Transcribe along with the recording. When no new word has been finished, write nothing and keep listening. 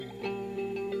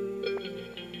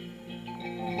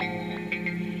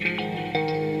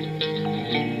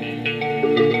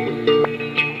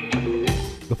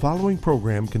following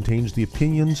program contains the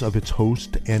opinions of its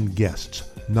host and guests,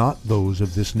 not those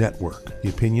of this network. The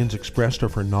opinions expressed are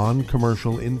for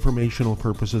non-commercial informational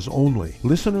purposes only.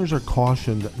 Listeners are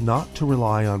cautioned not to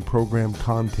rely on program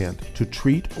content to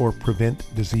treat or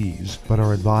prevent disease, but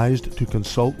are advised to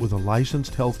consult with a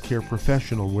licensed healthcare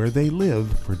professional where they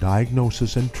live for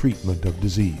diagnosis and treatment of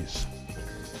disease.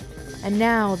 And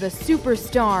now, the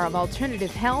superstar of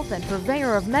alternative health and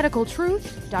purveyor of medical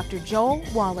truth, Dr. Joel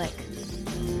Wallach.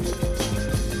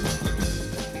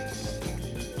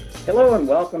 Hello and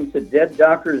welcome to Dead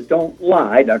Doctors Don't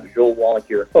Lie. Dr. Joel Wallach,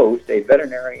 your host, a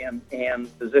veterinarian and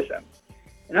physician.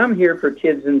 And I'm here for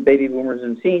kids and baby boomers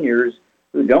and seniors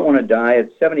who don't want to die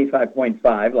at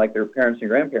 75.5 like their parents and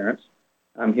grandparents.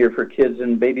 I'm here for kids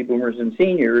and baby boomers and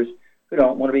seniors who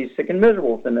don't want to be sick and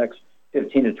miserable for the next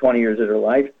 15 to 20 years of their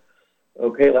life.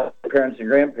 Okay, like their parents and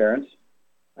grandparents.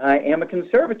 I am a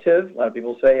conservative. A lot of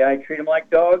people say I treat them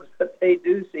like dogs, but they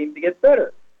do seem to get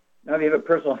better. Now, if you have a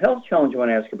personal health challenge you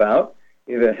want to ask about,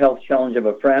 if you have a health challenge of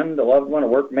a friend, a loved one, a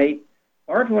workmate,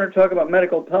 or if you want to talk about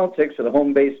medical politics or the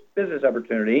home-based business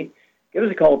opportunity, give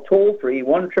us a call toll-free,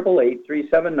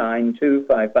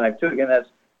 1-888-379-2552. Again, that's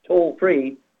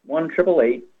toll-free,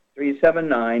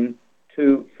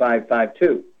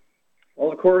 1-888-379-2552.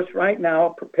 Well, of course, right now,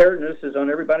 preparedness is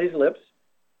on everybody's lips.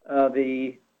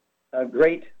 The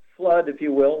great flood, if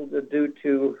you will, due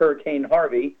to Hurricane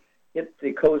Harvey, hit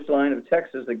the coastline of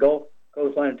Texas, the Gulf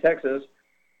coastline of Texas,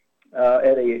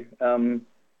 at a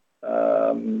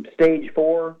stage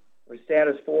 4 or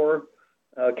status 4,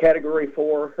 category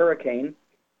 4 hurricane,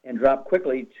 and dropped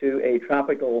quickly to a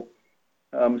tropical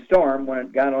storm when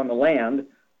it got on the land.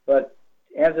 But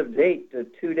as of date,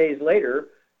 2 days later,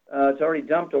 it's already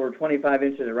dumped over 25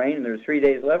 inches of rain, and there's 3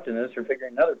 days left in this. We're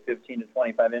figuring another 15 to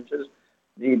 25 inches.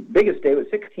 The biggest day was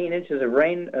 16 inches of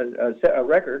rain, a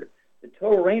record. The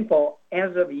total rainfall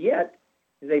as of yet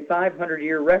is a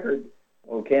 500-year record.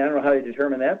 Okay, I don't know how they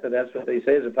determine that, but that's what they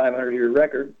say is a 500-year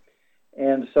record.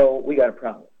 And so we got a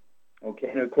problem. Okay,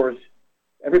 and of course,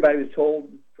 everybody was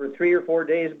told for 3 or 4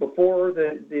 days before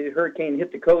the hurricane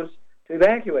hit the coast to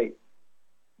evacuate.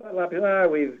 But a lot of people,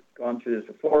 we've gone through this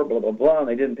before, blah, blah, blah, and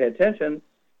they didn't pay attention.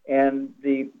 And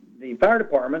the fire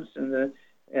departments and the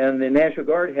National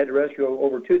Guard had to rescue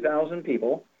over 2,000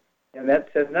 people. And that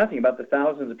says nothing about the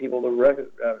thousands of people that were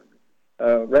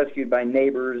rescued by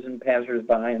neighbors and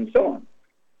passersby and so on.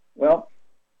 Well,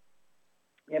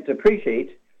 you have to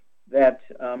appreciate that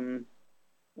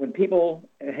when people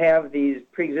have these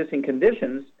pre-existing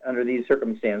conditions under these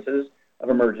circumstances of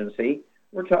emergency,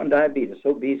 we're talking diabetes,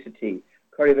 obesity,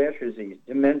 cardiovascular disease,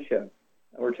 dementia.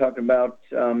 We're talking about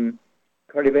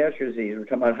cardiovascular disease. We're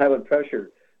talking about high blood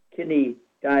pressure, kidney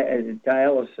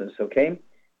dialysis, okay?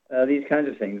 These kinds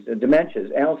of things,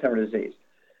 dementias, Alzheimer's disease.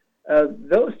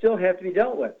 Those still have to be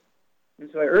dealt with.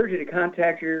 And so I urge you to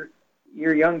contact your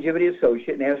Youngevity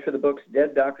associate and ask for the books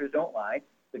Dead Doctors Don't Lie,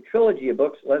 the trilogy of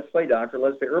books, Let's Play Doctor,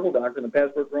 Let's Play Herbal Doctor, and the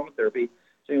Passport for Aromatherapy,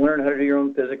 so you can learn how to do your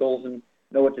own physicals and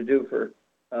know what to do for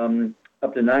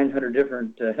up to 900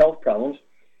 different health problems.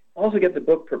 Also get the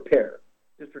book Prepare.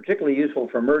 It's particularly useful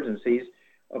for emergencies.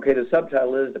 Okay, the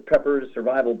subtitle is The Prepper's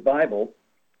Survival Bible.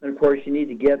 And, of course, you need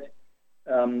to get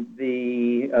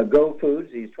the Go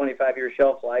Foods, these 25-year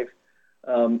shelf life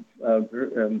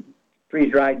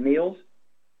freeze-dried meals.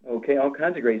 Okay, all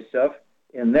kinds of great stuff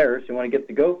in there. So you want to get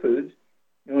the Go Foods.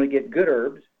 You want to get Good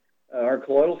Herbs, our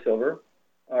colloidal silver,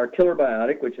 our Killer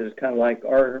Biotic, which is kind of like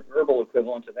our herbal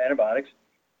equivalent of antibiotics.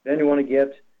 Then you want to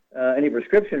get any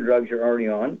prescription drugs you're already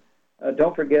on.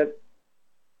 Don't forget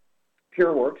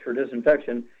PureWorks for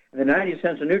disinfection. And the 90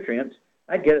 cents of nutrients,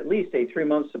 I'd get at least a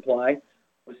 3-month supply,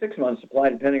 or 6-month supply,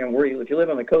 depending on where you live. If you live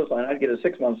on the coastline, I'd get a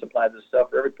 6-month supply of this stuff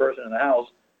for every person in the house.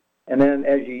 And then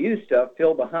as you use stuff,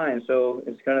 fill behind. So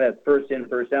it's kind of that first in,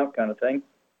 first out kind of thing.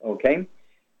 Okay?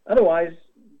 Otherwise,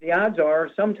 the odds are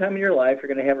sometime in your life you're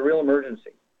going to have a real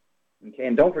emergency. Okay?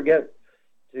 And don't forget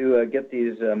to get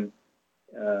these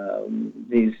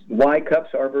Y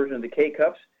cups, our version of the K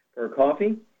cups for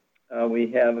coffee.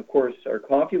 We have, of course, our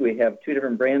coffee. We have 2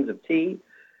 different brands of tea.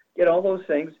 Get all those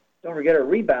things. Don't forget our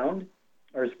Rebound,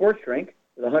 our sports drink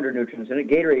with 100 nutrients in it.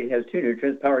 Gatorade has 2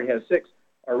 nutrients. Powerade has 6.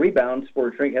 Our Rebound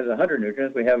sports drink has 100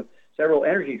 nutrients. We have several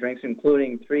energy drinks,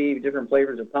 including 3 different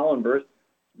flavors of Pollen Burst.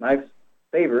 My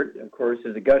favorite, of course,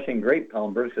 is the Gushing Grape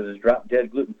Pollen Burst because it's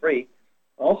drop-dead gluten-free.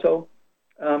 Also,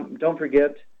 don't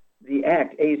forget the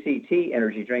ACT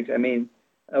energy drinks. I mean,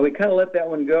 we kind of let that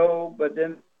one go, but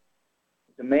then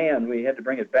demand, we had to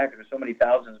bring it back because so many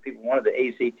thousands of people wanted the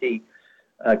ACT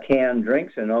canned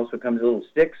drinks, and also comes in little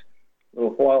sticks,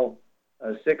 little foil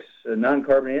sticks,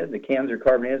 non-carbonated. The cans are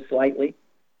carbonated slightly.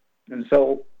 And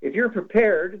so if you're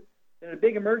prepared, then a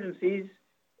big emergency is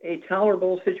a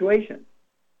tolerable situation.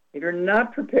 If you're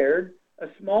not prepared, a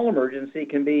small emergency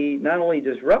can be not only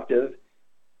disruptive,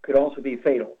 could also be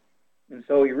fatal. And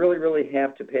so you really, really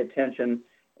have to pay attention.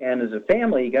 And as a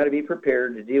family, you got to be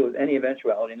prepared to deal with any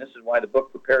eventuality. And this is why the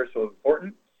book Prepare is so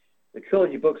important. The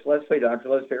trilogy books, Let's Play Doctor,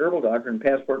 Let's Play Herbal Doctor, and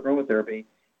Passport Aromatherapy,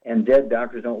 and Dead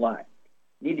Doctors Don't Lie.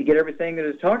 You need to get everything that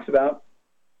it talks about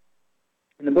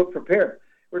in the book Prepare.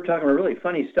 We're talking about really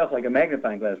funny stuff like a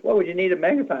magnifying glass. What would you need a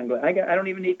magnifying glass? I don't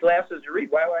even need glasses to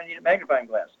read. Why would I need a magnifying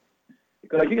glass?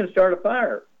 Because you can start a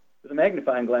fire with a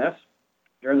magnifying glass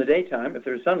during the daytime if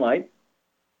there's sunlight.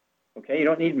 Okay, you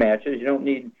don't need matches. You don't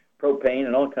need propane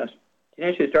and all kinds. You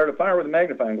can actually start a fire with a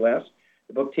magnifying glass.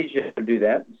 The book teaches you how to do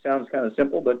that. It sounds kind of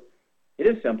simple, but it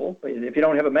is simple. But if you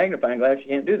don't have a magnifying glass, you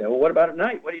can't do that. Well, what about at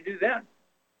night? What do you do then?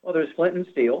 Well, there's flint and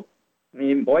steel. I mean,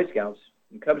 even Boy Scouts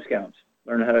and Cub Scouts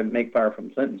learn how to make fire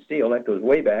from flint and steel. That goes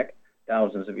way back,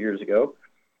 thousands of years ago.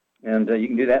 And you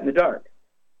can do that in the dark.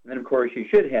 And then, of course, you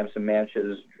should have some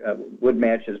matches, wood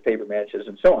matches, paper matches,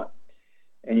 and so on.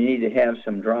 And you need to have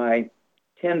some dry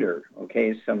tinder,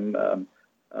 okay, some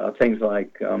things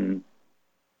like,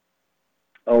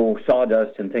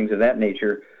 sawdust and things of that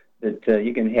nature that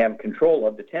you can have control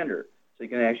of the tinder so you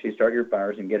can actually start your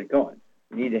fires and get it going.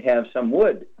 You need to have some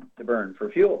wood to burn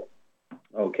for fuel,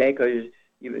 okay, because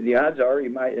the odds are you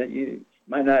might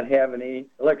not have any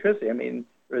electricity. I mean,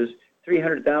 there's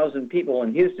 300,000 people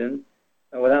in Houston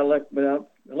without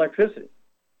electricity,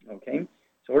 okay?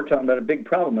 So we're talking about a big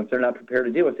problem if they're not prepared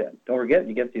to deal with that. Don't forget,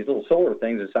 you get these little solar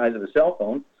things the size of a cell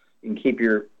phone. You can keep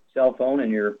your cell phone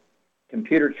and your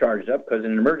computer charged up because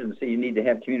in an emergency you need to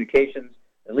have communications,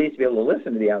 at least to be able to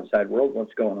listen to the outside world,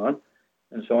 what's going on,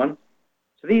 and so on.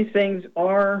 So these things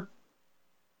are,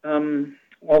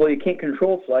 although you can't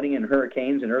control flooding and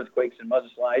hurricanes and earthquakes and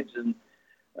mudslides and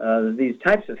these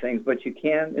types of things, but you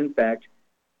can, in fact,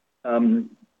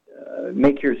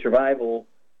 make your survival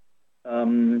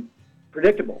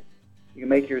predictable. You can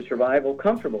make your survival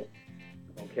comfortable,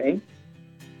 okay?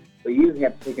 But you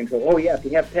have to take control. Oh, yeah, if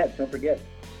you have pets, don't forget,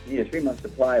 you need a 3-month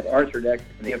supply of Arthrodex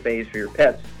and EFAs for your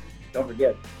pets. Don't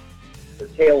forget, for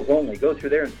tails only. Go through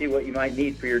there and see what you might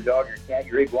need for your dog, your cat,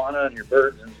 your iguana, and your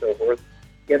birds, and so forth.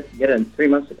 Get a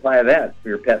 3-month supply of that for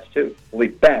your pets, too. We'll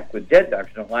be back with Dead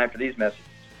Doctors Don't Lie after these messages.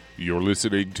 You're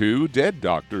listening to Dead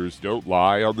Doctors Don't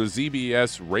Lie on the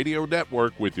ZBS Radio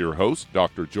Network with your host,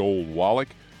 Dr. Joel Wallach.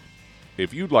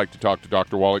 If you'd like to talk to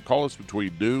Dr. Wallach, call us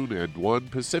between noon and 1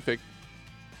 Pacific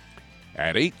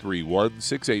at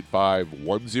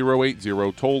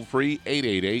 831-685-1080, toll free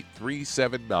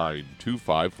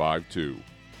 888-379-2552.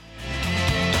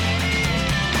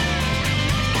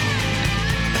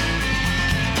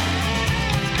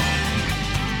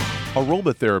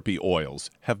 Aromatherapy oils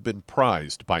have been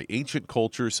prized by ancient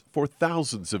cultures for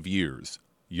thousands of years.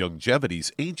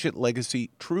 Youngevity's ancient legacy,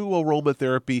 True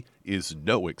Aromatherapy, is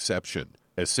no exception.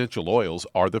 Essential oils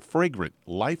are the fragrant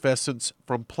life essence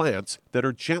from plants that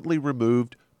are gently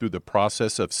removed through the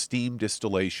process of steam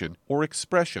distillation or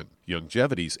expression.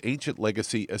 Youngevity's ancient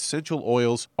legacy essential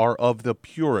oils are of the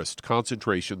purest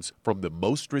concentrations from the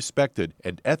most respected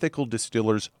and ethical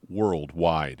distillers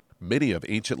worldwide. Many of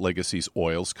Ancient Legacy's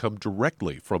oils come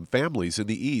directly from families in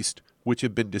the East, which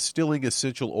have been distilling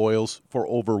essential oils for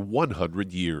over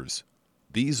 100 years.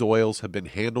 These oils have been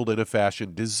handled in a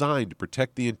fashion designed to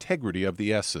protect the integrity of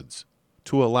the essence,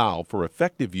 to allow for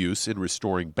effective use in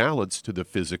restoring balance to the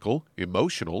physical,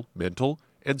 emotional, mental,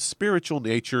 and spiritual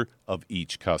nature of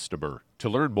each customer. To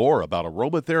learn more about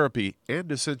aromatherapy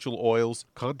and essential oils,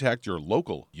 contact your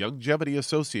local Youngevity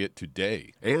associate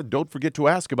today. And don't forget to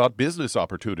ask about business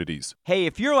opportunities. Hey,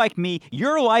 if you're like me,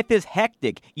 your life is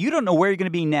hectic. You don't know where you're going to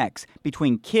be next.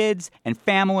 Between kids and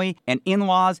family and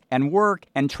in-laws and work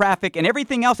and traffic and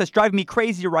everything else that's driving me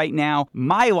crazy right now,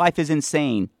 my life is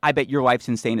insane. I bet your life's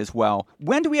insane as well.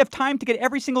 When do we have time to get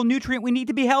every single nutrient we need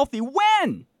to be healthy?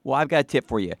 When? Well, I've got a tip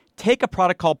for you. Take a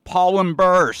product called Pollen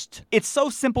Burst. It's so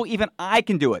simple, even I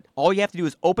can do it. All you have to do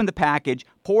is open the package,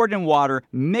 pour it in water,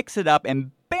 mix it up,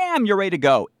 and bam, you're ready to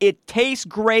go. It tastes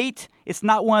great. It's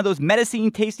not one of those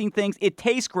medicine-tasting things. It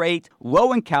tastes great,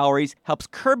 low in calories, helps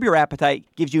curb your appetite,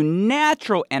 gives you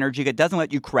natural energy that doesn't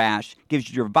let you crash, gives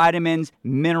you your vitamins,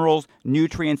 minerals,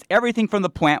 nutrients, everything from the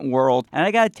plant world. And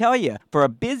I got to tell you, for a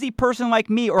busy person like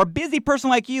me or a busy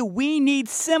person like you, we need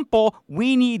simple,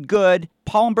 we need good.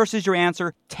 Pollen Burst is your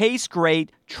answer. Tastes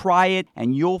great. Try it,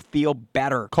 and you'll feel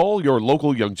better. Call your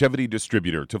local Youngevity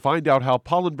distributor to find out how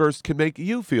Pollen Burst can make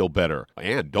you feel better.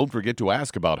 And don't forget to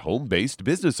ask about home-based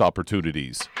business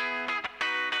opportunities.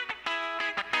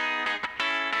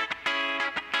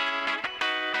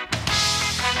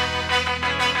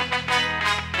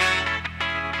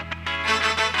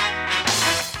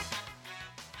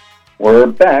 We're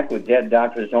back with Dead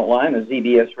Doctors Don't Lie on the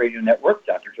ZBS Radio Network.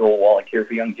 Dr. Joel Wallach here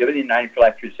for Youngevity, 90 for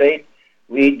Life Crusade.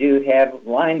 We do have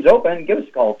lines open. Give us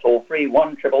a call toll-free,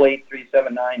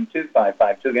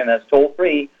 1-888-379-2552. Again, that's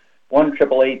toll-free,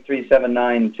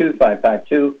 1-888-379-2552.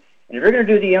 And if you're going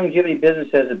to do the Youngevity business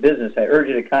as a business, I urge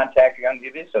you to contact your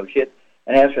Youngevity associate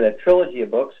and ask for that trilogy of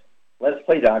books, Let's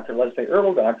Play Doctor, Let's Play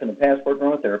Herbal Doctor, and the Passport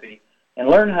Aromatherapy, and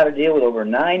learn how to deal with over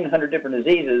 900 different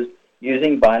diseases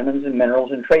using vitamins and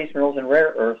minerals and trace minerals and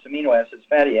rare earths, amino acids,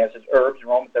 fatty acids, herbs,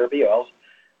 and aromatherapy oils.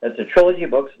 That's a trilogy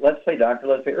of books, Let's Play Doctor,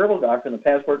 Let's Play Herbal Doctor, and the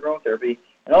Passport Aromatherapy.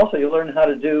 And also you'll learn how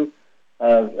to do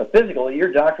a physical.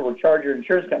 Your doctor will charge your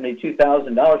insurance company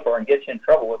 $2,000 for and get you in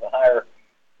trouble with the higher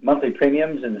monthly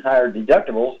premiums and higher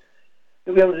deductibles.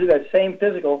 You'll be able to do that same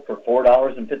physical for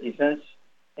 $4.50.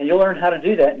 And you'll learn how to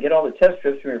do that and get all the test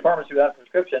strips from your pharmacy without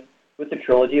prescription with the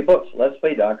trilogy of books, Let's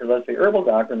Play Doctor, Let's Play Herbal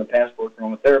Doctor, and the Passport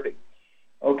Aromatherapy.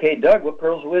 Okay, Doug, what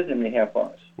pearls of wisdom do you have for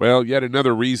us? Well, yet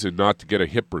another reason not to get a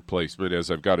hip replacement, as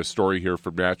I've got a story here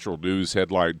from Natural News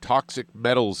headline, Toxic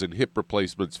Metals in Hip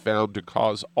Replacements Found to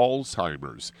Cause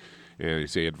Alzheimer's. And they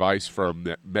say advice from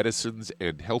the Medicines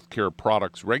and Healthcare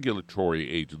Products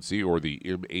Regulatory Agency, or the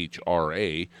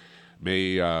MHRA,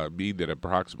 may mean that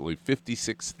approximately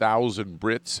 56,000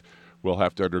 Brits will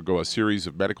have to undergo a series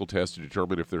of medical tests to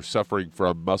determine if they're suffering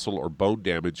from muscle or bone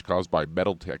damage caused by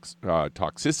metal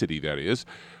toxicity, that is.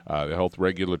 The Health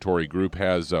Regulatory Group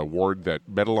has warned that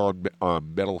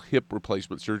metal hip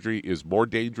replacement surgery is more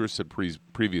dangerous than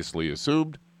previously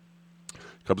assumed.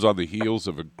 Comes on the heels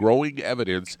of a growing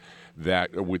evidence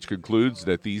which concludes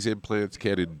that these implants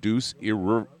can induce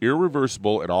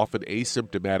irreversible and often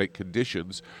asymptomatic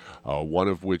conditions, one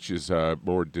of which is a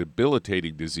more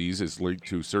debilitating disease is linked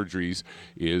to surgeries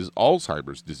is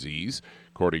Alzheimer's disease.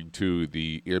 According to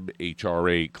the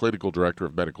MHRA Clinical Director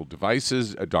of Medical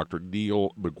Devices, Dr.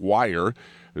 Neil McGuire,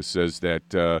 who says that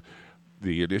the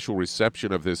initial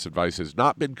reception of this advice has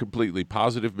not been completely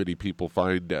positive. Many people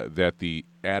find that the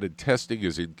added testing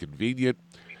is inconvenient.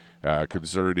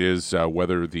 Concern is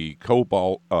whether the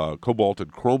cobalt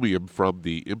and chromium from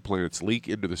the implants leak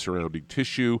into the surrounding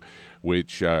tissue,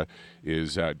 which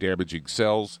is damaging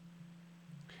cells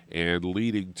and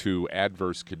leading to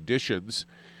adverse conditions.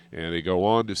 And they go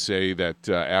on to say that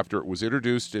after it was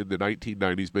introduced in the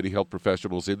 1990s, many health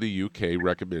professionals in the UK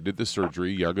recommended the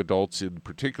surgery. Young adults in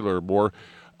particular were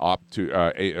often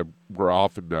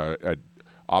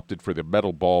opted for the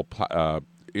metal ball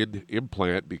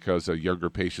implant because younger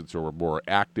patients were more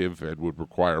active and would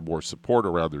require more support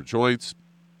around their joints.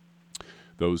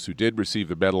 Those who did receive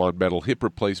the metal-on-metal hip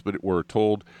replacement were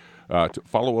told to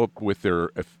follow up with their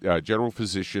general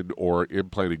physician or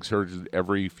implanting surgeon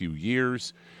every few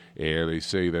years. And they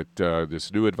say that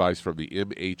this new advice from the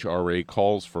MHRA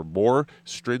calls for more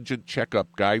stringent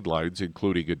checkup guidelines,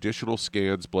 including additional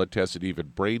scans, blood tests, and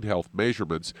even brain health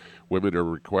measurements. Women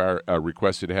are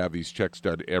requested to have these checks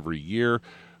done every year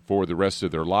for the rest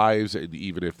of their lives, and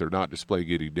even if they're not displaying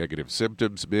any negative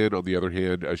symptoms. Men, on the other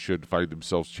hand, should find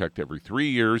themselves checked every 3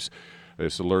 years.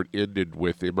 This alert ended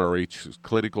with MRH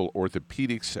Clinical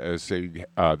Orthopedics saying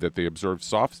that they observed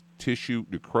soft tissue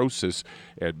necrosis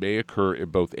and may occur in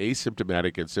both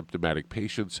asymptomatic and symptomatic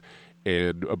patients,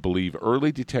 and believe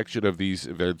early detection of these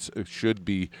events should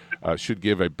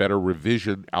give a better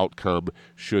revision outcome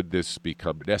should this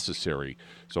become necessary.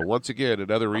 So once again,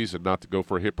 another reason not to go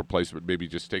for a hip replacement, maybe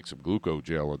just take some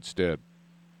glucogel instead.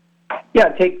 Yeah,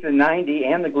 take the 90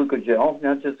 and the glucogel,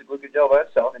 not just the glucogel by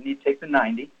itself. And you take the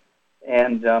 90.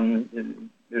 And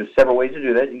there's several ways to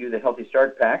do that. You can do the Healthy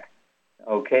Start Pack,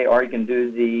 okay, or you can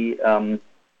do the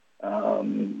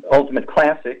Ultimate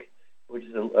Classic, which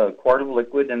is a quart of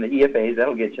liquid, and the EFAs.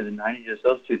 That'll get you to 90. Just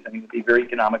those two things would be very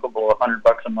economical, below $100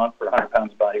 a month for 100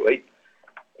 pounds body weight.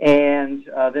 And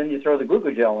then you throw the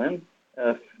glucogel in,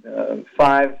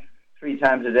 3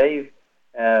 times a day,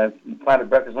 5 at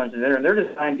breakfast, lunch, and dinner. And they're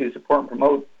designed to support and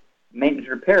promote maintenance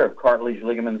repair of cartilage,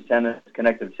 ligaments, tendons,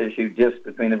 connective tissue, discs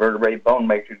between the vertebrae, bone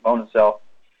matrix, bone itself.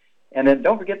 And then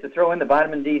don't forget to throw in the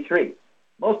vitamin D3.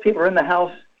 Most people are in the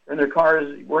house or in their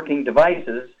cars working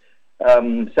devices,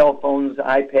 cell phones,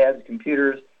 iPads,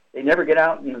 computers. They never get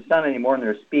out in the sun anymore in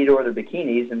their Speedo or their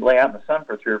bikinis and lay out in the sun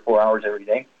for 3 or 4 hours every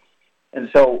day. And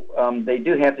so they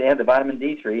do have to have the vitamin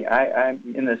D3. I'm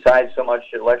in the side so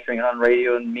much lecturing on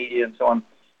radio and media and so on,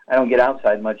 I don't get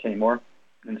outside much anymore.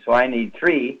 And so I need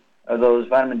 3 of those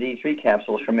vitamin D3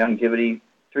 capsules from Youngevity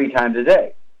 3 times a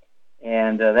day.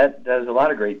 And that does a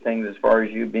lot of great things as far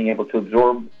as you being able to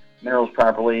absorb minerals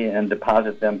properly and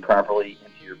deposit them properly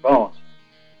into your bones.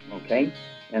 Okay?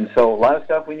 And so a lot of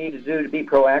stuff we need to do to be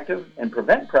proactive and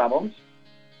prevent problems.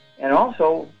 And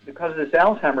also, because of this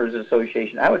Alzheimer's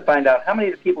Association, I would find out how many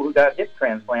of the people who got hip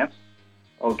transplants,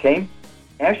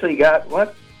 actually got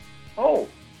what? Oh,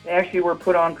 they actually were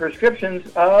put on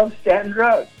prescriptions of statin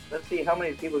drugs. Let's see how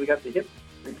many people who got the hip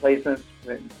replacements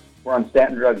were on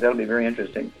statin drugs. That'll be very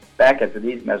interesting. Back after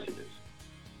these messages.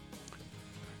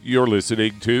 You're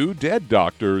listening to Dead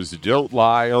Doctors Don't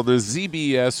Lie on the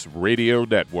ZBS Radio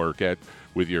Network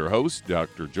with your host,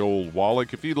 Dr. Joel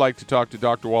Wallach. If you'd like to talk to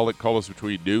Dr. Wallach, call us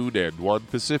between noon and 1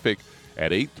 Pacific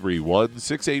at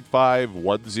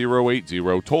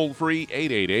 831-685-1080, toll free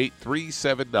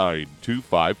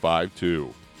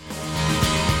 888-379-2552.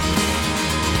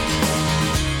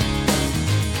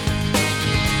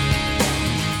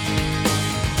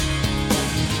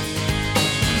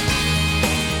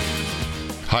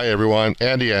 Hi everyone,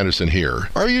 Andy Anderson here.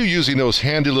 Are you using those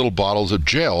handy little bottles of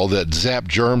gel that zap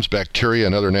germs, bacteria,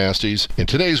 and other nasties? In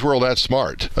today's world, that's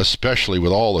smart, especially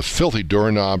with all the filthy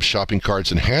doorknobs, shopping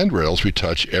carts, and handrails we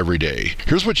touch every day.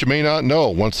 Here's what you may not know.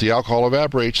 Once the alcohol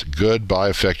evaporates, goodbye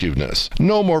effectiveness.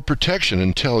 No more protection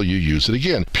until you use it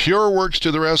again. PureWorks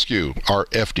to the rescue. Our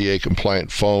FDA-compliant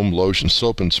foam, lotion,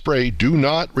 soap, and spray do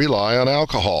not rely on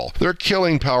alcohol. Their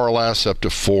killing power lasts up to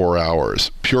 4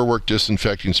 hours. PureWorks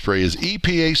disinfecting spray is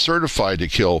EPA certified to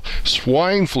kill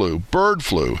swine flu, bird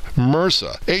flu,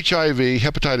 MRSA, HIV,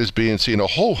 hepatitis B and C, and a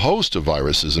whole host of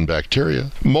viruses and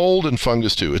bacteria. Mold and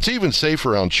fungus too. It's even safe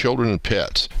around children and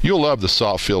pets. You'll love the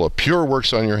soft feel of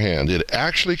PureWorks on your hand. It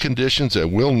actually conditions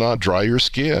and will not dry your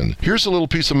skin. Here's a little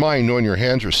peace of mind knowing your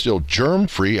hands are still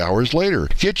germ-free hours later.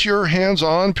 Get your hands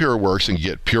on PureWorks and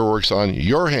get PureWorks on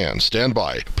your hands. Stand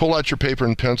by. Pull out your paper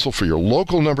and pencil for your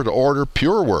local number to order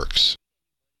PureWorks.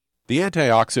 The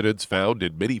antioxidants found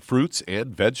in many fruits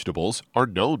and vegetables are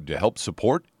known to help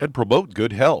support and promote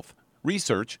good health.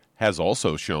 Research has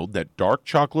also shown that dark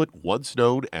chocolate, once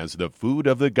known as the food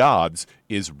of the gods,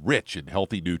 is rich in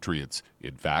healthy nutrients.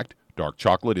 In fact, dark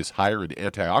chocolate is higher in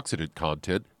antioxidant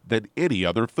content than any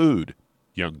other food.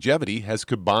 Youngevity has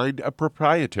combined a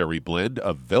proprietary blend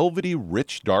of velvety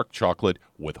rich dark chocolate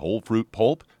with whole fruit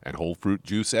pulp and whole fruit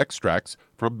juice extracts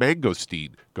from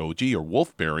mangosteen, goji or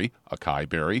wolfberry, acai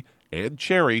berry, and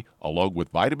cherry, along with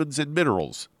vitamins and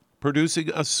minerals, producing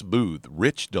a smooth,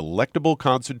 rich, delectable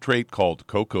concentrate called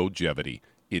Cocogevity.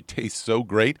 It tastes so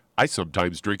great, I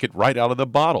sometimes drink it right out of the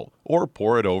bottle or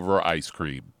pour it over ice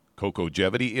cream.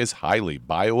 Cocogevity is highly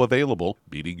bioavailable,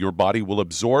 meaning your body will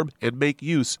absorb and make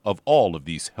use of all of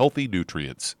these healthy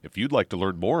nutrients. If you'd like to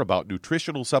learn more about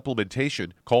nutritional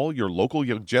supplementation, call your local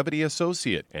Youngevity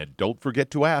associate, and don't forget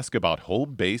to ask about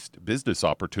home-based business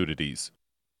opportunities.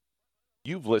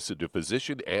 You've listened to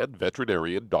physician and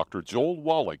veterinarian Dr. Joel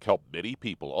Wallach help many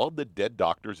people on the Dead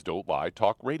Doctors Don't Lie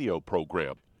talk radio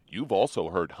program. You've also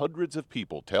heard hundreds of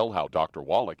people tell how Dr.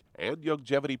 Wallach and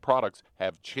Youngevity products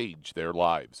have changed their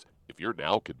lives. If you're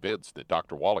now convinced that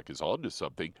Dr. Wallach is onto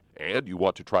something and you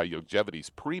want to try Youngevity's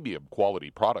premium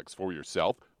quality products for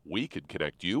yourself, we can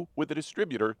connect you with a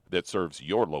distributor that serves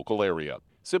your local area.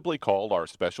 Simply call our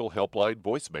special helpline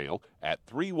voicemail at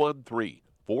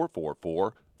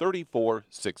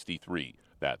 313-444-3463.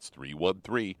 That's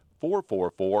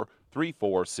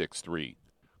 313-444-3463.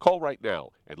 Call right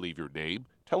now and leave your name,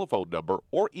 telephone number,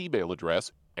 or email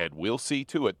address, and we'll see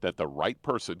to it that the right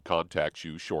person contacts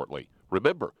you shortly.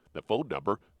 Remember, the phone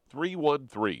number,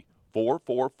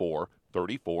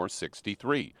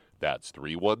 313-444-3463. That's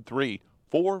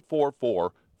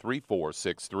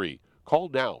 313-444-3463. Call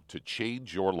now to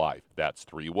change your life. That's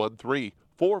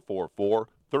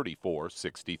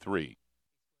 313-444-3463.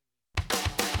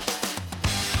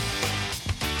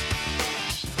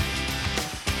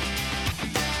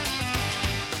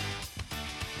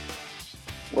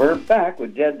 We're back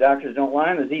with Dead Doctors Don't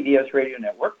Lie on the ZBS Radio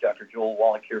Network. Dr. Joel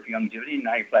Wallach here for Youngevity and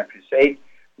 95 Crusade.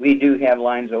 We do have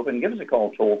lines open. Give us a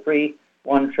call toll-free,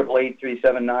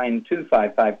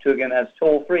 1-888-379-2552. Again, that's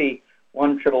toll-free,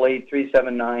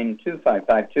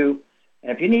 1-888-379-2552.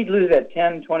 And if you need to lose that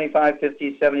 10, 25,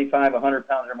 50, 75, 100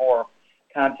 pounds or more,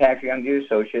 contact your Youngevity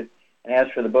associate. And as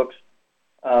for the books,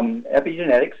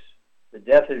 Epigenetics, The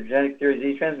Death of Genetic Theory of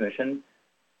Disease Transmission,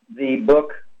 the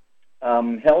book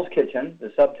Hell's Kitchen,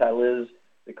 the subtitle is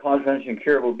The Cause, Prevention, and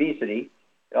Cure of Obesity.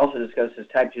 It also discusses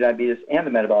type 2 diabetes and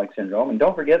the metabolic syndrome. And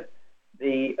don't forget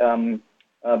the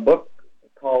book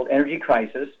called Energy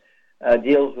Crisis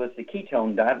deals with the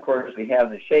ketone diet. Of course, we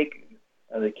have the shake,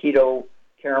 the keto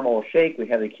caramel shake. We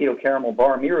have the keto caramel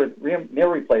bar meal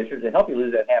replacers that help you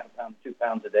lose that half a pound to 2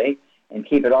 pounds a day and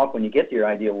keep it off when you get to your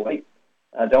ideal weight.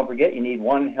 Don't forget, you need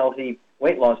one healthy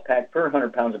weight loss pack per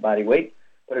 100 pounds of body weight.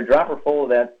 Put a dropper full of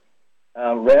that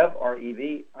Rev,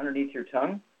 R-E-V, underneath your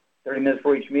tongue, 30 minutes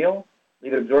for each meal.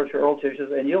 leave it absorb your oral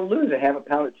tissues, and you'll lose a half a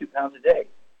pound to 2 pounds a day.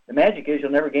 The magic is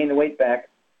you'll never gain the weight back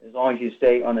as long as you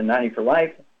stay on the 90 for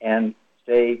life and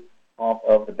stay off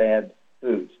of the bad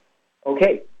foods.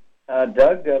 Okay,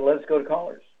 Doug, let's go to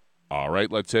callers. All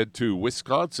right, let's head to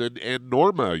Wisconsin. And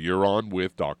Norma, you're on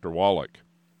with Dr. Wallach.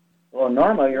 Well,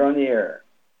 Norma, you're on the air.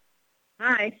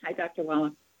 Hi, Dr.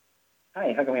 Wallach.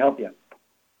 Hi, how can we help you?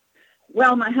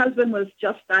 Well, my husband was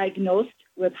just diagnosed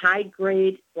with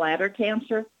high-grade bladder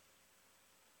cancer.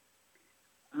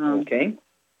 Okay.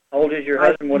 How old is your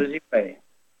husband? What does he weigh?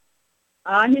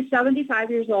 He's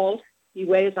 75 years old. He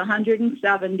weighs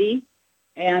 170,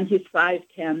 and he's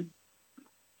 5'10".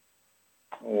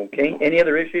 Okay. Any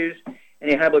other issues?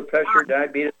 Any high blood pressure,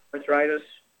 diabetes, arthritis?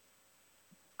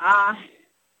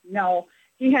 No.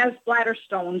 He has bladder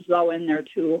stones, though, in there,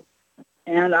 too,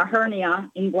 and a hernia,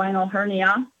 inguinal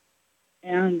hernia,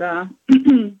 and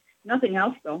nothing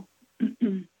else, though.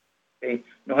 Okay.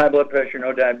 No high blood pressure,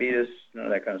 no diabetes, none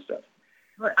of that kind of stuff.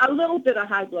 A little bit of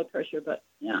high blood pressure, but,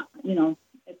 yeah,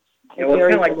 it's well, it's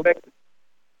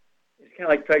kind of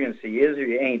like pregnancy. You is or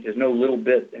you ain't. There's no little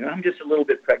bit. I'm just a little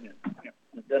bit pregnant.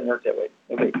 It doesn't work that way.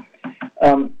 Okay.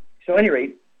 So at any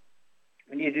rate,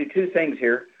 we need to do two things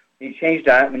here. We need to change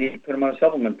diet. We need to put them on a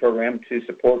supplement program to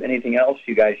support anything else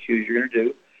you guys choose you're going to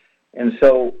do. And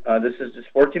so this is to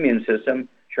support the immune system.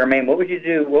 Charmaine, what would you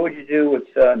do? What would you do with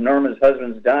Norma's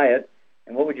husband's diet?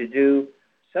 And what would you do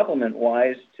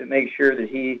supplement-wise to make sure that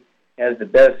he has the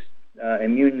best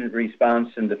immune response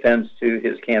and defense to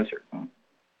his cancer?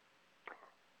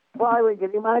 Well, I would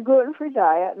give him on a gluten-free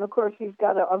diet, and of course he's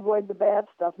got to avoid the bad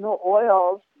stuff, no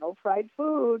oils, no fried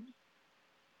foods.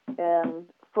 And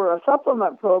for a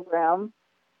supplement program,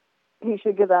 he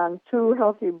should get on 2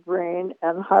 healthy brain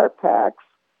and heart packs.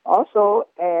 Also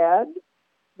add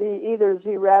either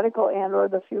Z-Radical and or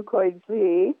the Fucoid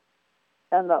Z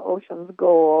and the Ocean's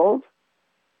Gold.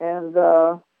 And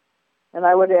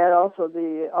I would add also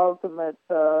the Ultimate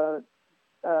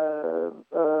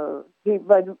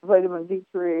vitamin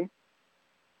D3.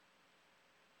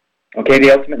 Okay,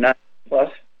 the Ultimate 9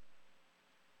 Plus.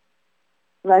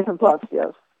 9 Plus,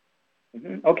 yes.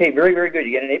 Mm-hmm. Okay, very, very good.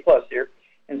 You get an A plus here.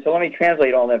 And so let me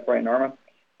translate all that for you, Norma.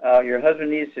 Your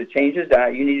husband needs to change his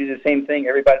diet. You need to do the same thing.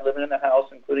 Everybody living in the house,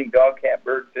 including dog, cat,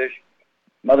 bird, fish,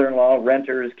 mother-in-law,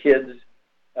 renters, kids.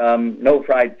 No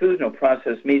fried food, no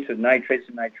processed meats with nitrates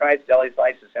and nitrites, deli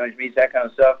slices, sandwich meats, that kind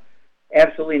of stuff.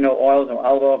 Absolutely no oils, no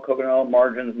olive oil, coconut oil,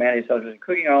 margarines, mayonnaise, sulfurs, and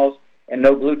cooking oils, and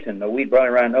no gluten, no wheat, barley,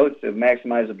 rye, and oats to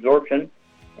maximize absorption.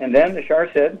 And then, as Shar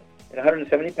said, at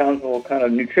 170 pounds, we'll kind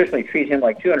of nutritionally treat him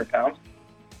like 200 pounds.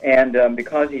 And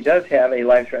because he does have a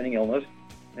life-threatening illness,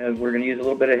 we're going to use a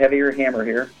little bit of heavier hammer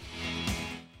here.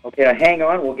 Okay, now hang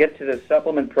on. We'll get to the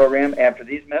supplement program after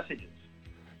these messages.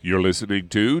 You're listening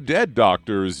to Dead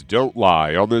Doctors Don't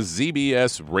Lie on the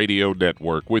ZBS Radio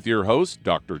Network with your host,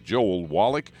 Dr. Joel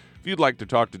Wallach. If you'd like to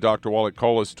talk to Dr. Wallach,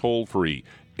 call us toll-free,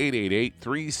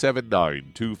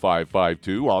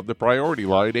 888-379-2552 on the priority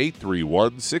line,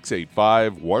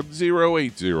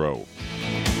 831-685-1080.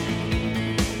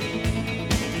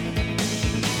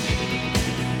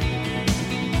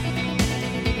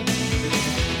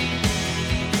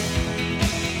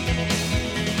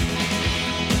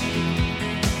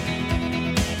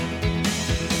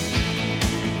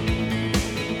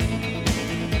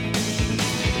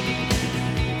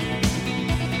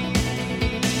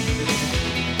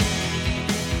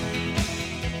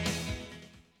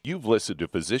 You've listened to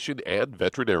physician and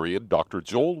veterinarian Dr.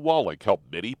 Joel Wallach help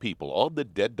many people on the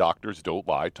Dead Doctors Don't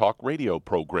Lie talk radio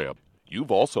program.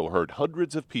 You've also heard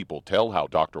hundreds of people tell how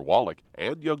Dr. Wallach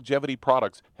and Youngevity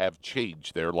products have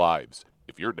changed their lives.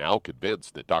 If you're now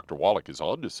convinced that Dr. Wallach is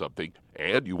onto something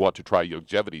and you want to try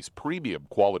Youngevity's premium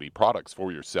quality products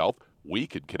for yourself, we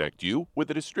can connect you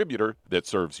with a distributor that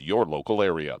serves your local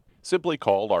area. Simply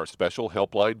call our special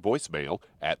helpline voicemail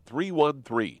at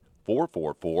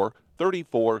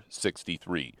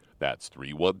 313-444-3463. That's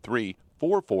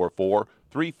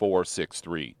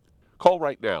 313-444-3463. Call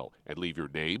right now and leave your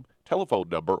name, telephone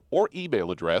number, or email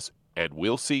address, and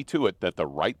we'll see to it that the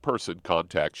right person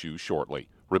contacts you shortly.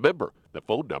 Remember, the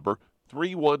phone number,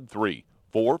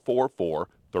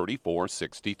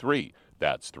 313-444-3463.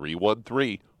 That's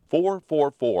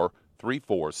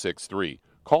 313-444-3463.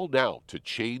 Call now to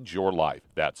change your life.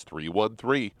 That's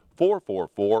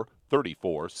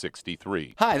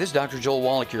 313-444-3463. Hi, this is Dr. Joel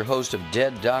Wallach, your host of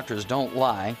Dead Doctors Don't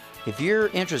Lie. If you're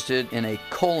interested in a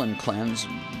colon cleanse,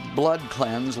 blood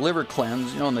cleanse, liver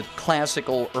cleanse, in the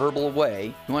classical herbal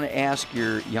way, you want to ask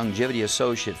your Youngevity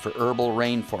associate for Herbal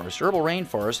Rainforest. Herbal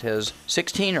Rainforest has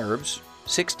 16 herbs,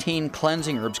 16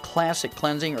 cleansing herbs, classic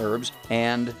cleansing herbs,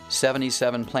 and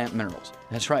 77 plant minerals.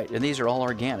 That's right, and these are all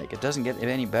organic. It doesn't get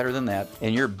any better than that.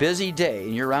 In your busy day,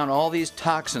 and you're around all these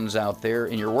toxins out there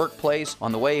in your workplace,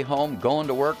 on the way home, going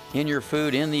to work, in your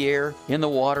food, in the air, in the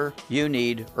water, you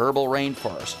need Herbal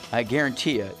Rainforest. I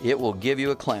guarantee you, it will give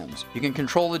you a cleanse. You can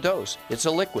control the dose. It's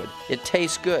a liquid. It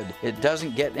tastes good. It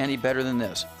doesn't get any better than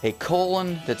this. A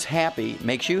colon that's happy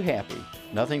makes you happy.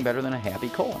 Nothing better than a happy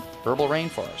colon. Herbal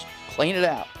Rainforest. Clean it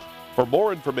out. For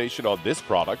more information on this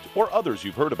product or others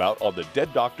you've heard about on the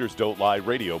Dead Doctors Don't Lie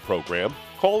radio program,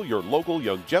 call your local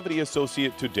Youngevity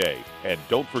associate today. And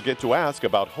don't forget to ask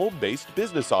about home-based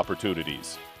business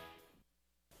opportunities.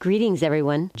 Greetings,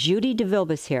 everyone. Judy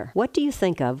DeVilbus here. What do you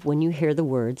think of when you hear the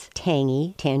words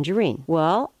tangy tangerine?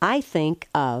 Well, I think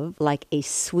of like a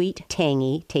sweet,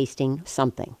 tangy tasting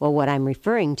something. Well, what I'm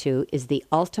referring to is the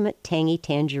Ultimate Tangy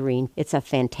Tangerine. It's a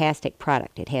fantastic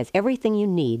product. It has everything you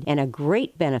need, and a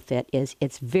great benefit is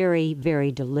it's very,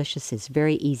 very delicious. It's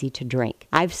very easy to drink.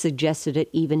 I've suggested it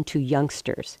even to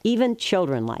youngsters. Even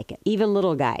children like it. Even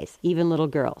little guys. Even little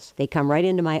girls. They come right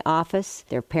into my office.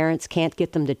 Their parents can't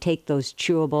get them to take those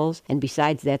chewables, and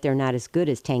besides that, they're not as good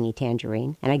as Tangy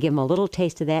Tangerine. And I give them a little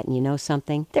taste of that, and you know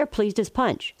something? They're pleased as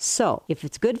punch. So, if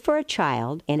it's good for a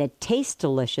child and it tastes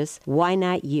delicious, why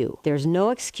not you? There's no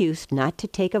excuse not to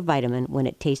take a vitamin when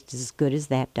it tastes as good as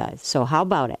that does. So how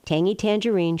about it? Tangy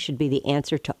Tangerine should be the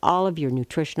answer to all of your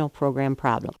nutritional program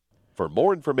problems. For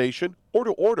more information or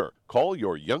to order, call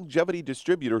your Youngevity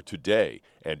distributor today.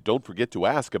 And don't forget to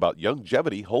ask about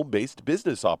Youngevity home-based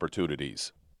business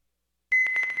opportunities.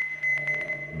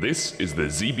 This is the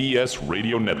ZBS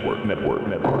Radio Network.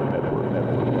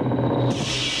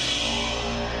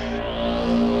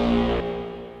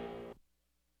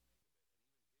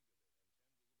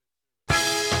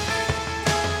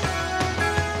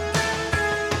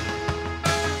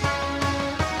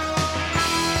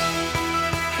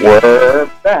 We're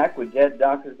back with Dead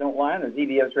Doctors Don't Lie on the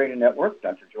ZBS Radio Network.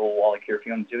 Dr. Joel Wallach here for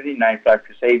Youngevity, 95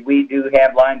 Crusade. We do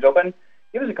have lines open.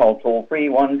 Give us a call, toll-free,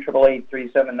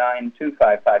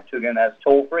 1-888-379-2552. Again, that's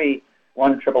toll-free,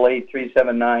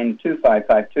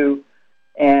 1-888-379-2552.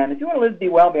 And if you want to live to be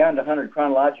well beyond 100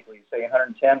 chronologically, say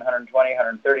 110, 120,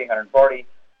 130, 140,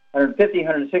 150,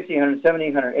 160, 170,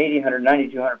 180,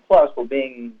 190, 200 plus, while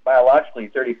being biologically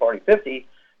 30, 40, 50,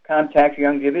 contact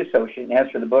your Youngevity associate and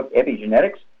ask for the book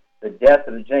Epigenetics, The Death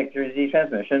of the Genetic Through Disease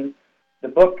Transmission, the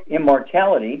book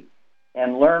Immortality,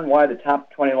 and learn why the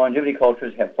top 20 longevity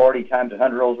cultures have 40 times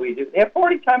 100-year-olds we do. They have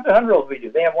 40 times 100-year-olds we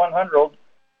do. They have 100-year-old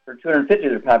for 250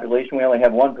 of their population. We only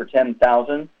have one per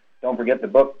 10,000. Don't forget the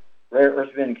book Rare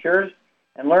Earths Forbidden Cures,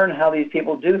 and learn how these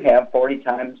people do have 40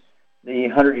 times the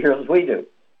 100-year-olds we do.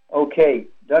 Okay,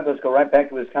 Doug, let's go right back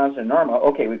to Wisconsin and Norma.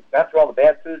 Okay, we've got through all the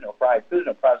bad foods, no fried foods,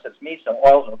 no processed meats, no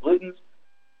oils, no glutens.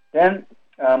 Then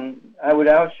I would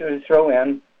also throw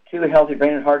in 2 healthy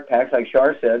brain and heart packs, like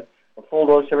Shar said, a full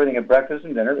dose of everything at breakfast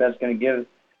and dinner. That's going to give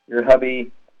your hubby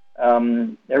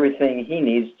everything he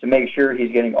needs to make sure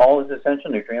he's getting all his essential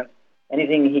nutrients.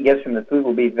 Anything he gets from the food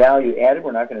will be value added.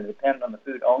 We're not going to depend on the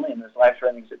food only in this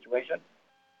life-threatening situation.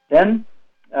 Then,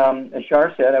 as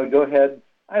Shar said, I would go ahead.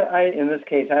 In this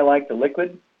case, I like the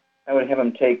liquid. I would have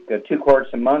him take 2 quarts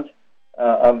a month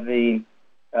of the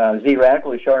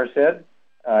Z-Radical, as Shar said,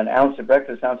 an ounce at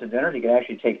breakfast, ounce at dinner. He can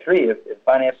actually take 3. If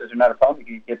finances are not a problem, you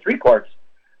can get 3 quarts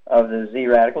of the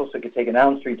Z-Radical, so you could take an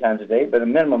ounce 3 times a day, but a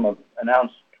minimum of an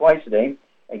ounce twice a day,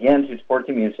 again, to support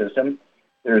the immune system.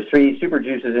 There's 3 super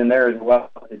juices in there as well,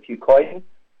 the fucoidan,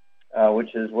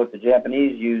 which is what the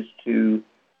Japanese use to,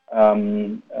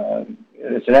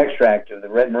 it's an extract of the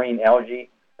red marine algae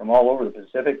from all over the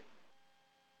Pacific,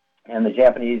 and the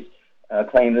Japanese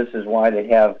claim this is why they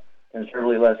have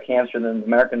considerably less cancer than the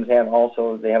Americans have.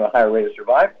 Also, they have a higher rate of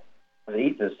survival. They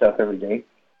eat this stuff every day.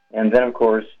 And then, of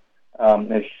course,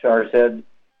 as Shar said,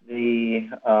 the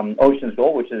Ocean's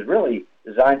Gold, which is really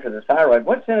designed for the thyroid.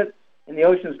 What's in it in the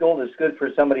Ocean's Gold that's good for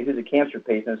somebody who's a cancer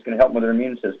patient that's going to help with their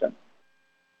immune system?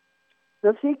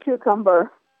 The sea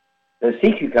cucumber. The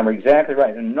sea cucumber, exactly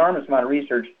right. An enormous amount of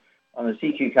research on the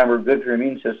sea cucumber, good for your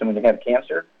immune system when you have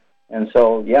cancer. And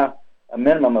so, yeah, a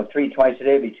minimum of 3 twice a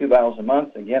day would be 2 bottles a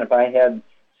month. Again, if I had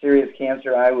serious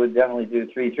cancer, I would definitely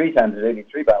do 3 times a day, be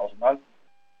 3 bottles a month.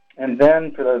 And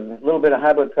then for the little bit of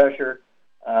high blood pressure,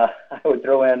 I would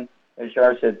throw in, as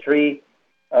Shar said, 3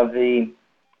 of the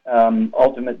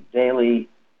Ultimate Daily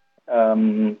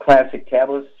Classic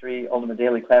tablets, 3 Ultimate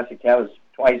Daily Classic tablets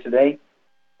twice a day.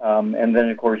 And then,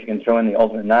 of course, you can throw in the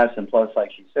Ultimate Niacin Plus,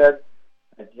 like she said.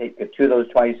 I'd take 2 of those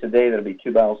twice a day. That'll be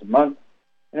 2 bottles a month.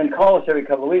 And then call us every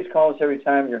couple of weeks. Call us every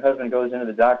time your husband goes into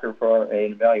the doctor for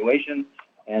an evaluation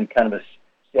and kind of a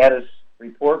status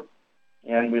report,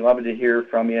 and we'd love to hear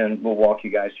from you, and we'll walk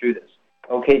you guys through this.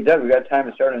 Okay, Doug, we got time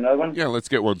to start another one? Yeah, let's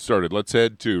get one started. Let's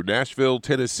head to Nashville,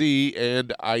 Tennessee,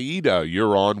 and Aida,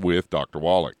 you're on with Dr.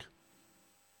 Wallach.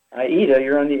 Aida,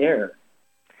 you're on the air.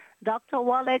 Dr.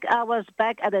 Wallach, I was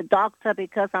back at the doctor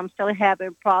because I'm still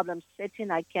having problems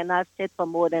sitting. I cannot sit for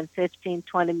more than 15,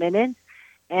 20 minutes.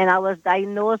 And I was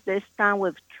diagnosed this time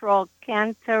with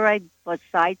trochanteric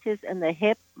bursitis in the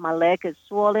hip. My leg is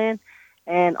swollen,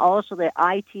 and also the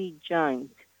IT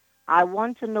joint. I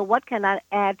want to know what can I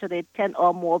add to the 10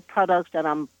 or more products that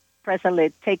I'm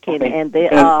presently taking. Okay. And they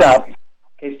Stop.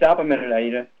 Okay, stop a minute,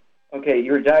 Aida. Okay,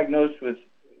 you were diagnosed with,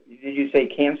 did you say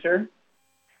cancer?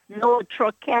 No,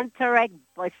 trochanteric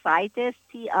bursitis,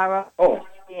 TR. Oh,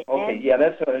 okay, yeah,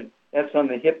 that's on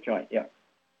the hip joint, yeah.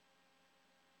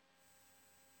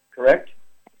 Correct?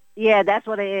 Yeah, that's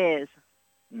what it is.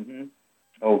 Mm-hmm.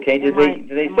 Okay, did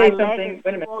they say something?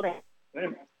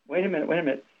 Wait a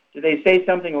minute. Did they say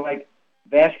something like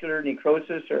vascular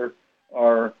necrosis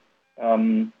or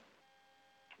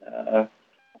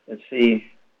let's see,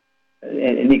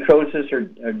 necrosis or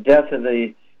death of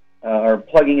the, or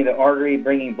plugging of the artery,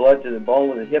 bringing blood to the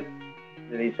ball of the hip?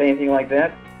 Did they say anything like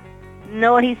that?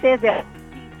 No, he says that,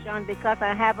 John, because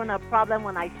I'm having a problem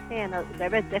when I stand. It's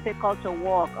very difficult to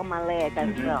walk on my leg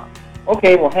as well.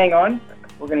 Okay, well, hang on.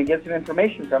 We're going to get some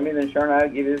information from you, then Sharon and I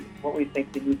will give you what we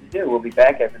think you need to do. We'll be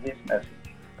back after this message.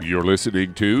 You're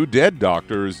listening to Dead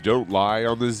Doctors Don't Lie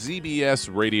on the ZBS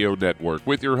Radio Network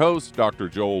with your host, Dr.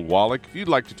 Joel Wallach. If you'd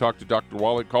like to talk to Dr.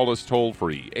 Wallach, call us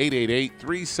toll-free,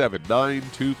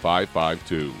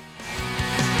 888-379-2552.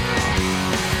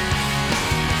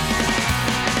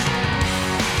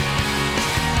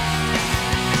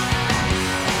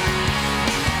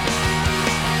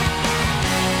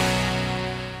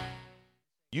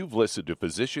 You've listened to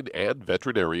physician and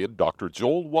veterinarian Dr.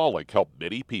 Joel Wallach help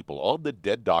many people on the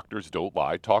Dead Doctors Don't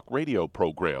Lie talk radio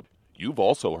program. You've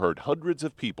also heard hundreds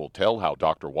of people tell how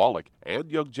Dr. Wallach and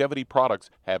Youngevity products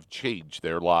have changed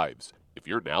their lives. If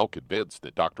you're now convinced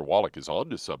that Dr. Wallach is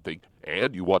onto something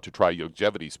and you want to try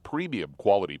Youngevity's premium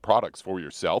quality products for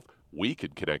yourself, we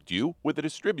can connect you with a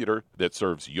distributor that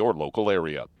serves your local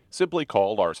area. Simply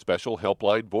call our special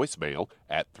helpline voicemail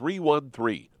at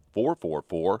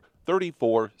 313-444-3463.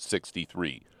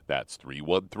 That's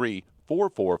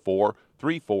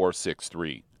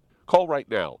 313-444-3463. Call right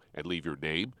now and leave your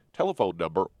name, telephone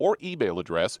number, or email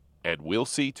address, and we'll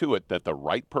see to it that the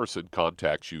right person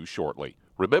contacts you shortly.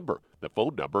 Remember, the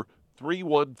phone number,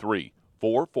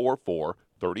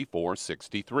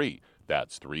 313-444-3463.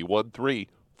 That's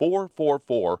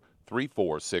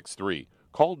 313-444-3463.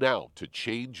 Call now to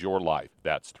change your life.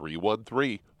 That's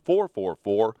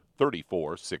 313-444-3463.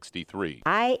 3463.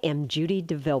 I am Judy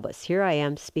DeVilbus. Here I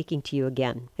am speaking to you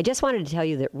again. I just wanted to tell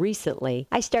you that recently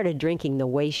I started drinking the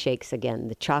Whey Shakes again,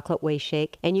 the chocolate Whey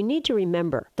Shake. And you need to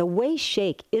remember, the Whey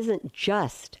Shake isn't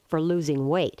just for losing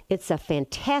weight. It's a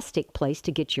fantastic place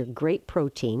to get your great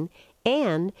protein.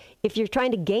 And if you're trying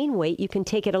to gain weight, you can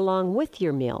take it along with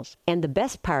your meals. And the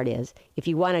best part is, if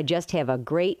you want to just have a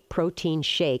great protein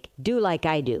shake, do like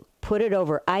I do. Put it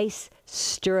over ice,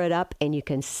 stir it up, and you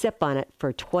can sip on it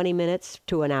for 20 minutes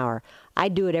to an hour. I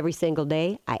do it every single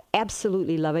day. I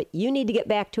absolutely love it. You need to get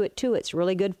back to it too. It's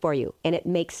really good for you. And it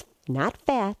makes not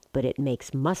fat, but it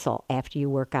makes muscle after you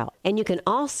work out. And you can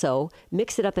also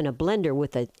mix it up in a blender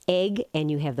with an egg,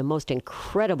 and you have the most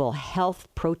incredible health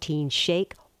protein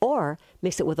shake. Or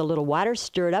mix it with a little water,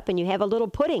 stir it up, and you have a little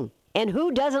pudding. And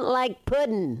who doesn't like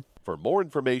pudding? For more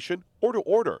information or to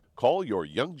order, call your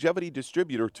Youngevity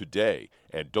distributor today.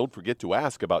 And don't forget to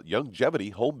ask about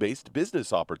Youngevity home-based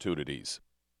business opportunities.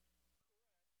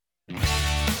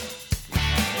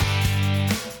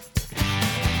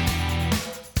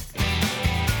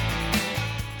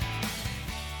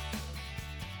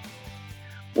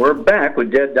 We're back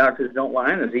with Dead Doctors Don't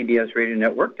Lie on the ZBS Radio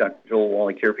Network. Dr. Joel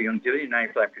Wallach here for Youngevity,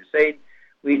 95 Crusade.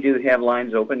 We do have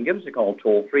lines open. Give us a call,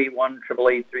 toll-free,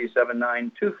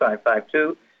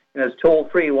 1-888-379-2552. And it's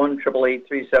toll-free,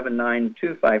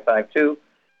 1-888-379-2552.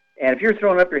 And if you're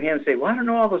throwing up your hand and say, well, I don't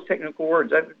know all those technical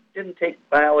words. I didn't take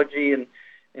biology in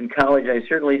college. I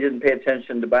certainly didn't pay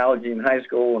attention to biology in high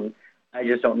school, and I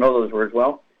just don't know those words.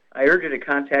 Well, I urge you to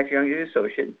contact your Youngevity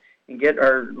associate and get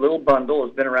our little bundle.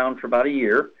 It's been around for about a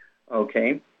year,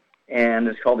 okay? And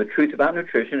it's called The Truth About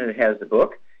Nutrition. It has the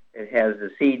book. It has the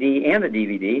CD and the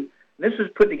DVD. This was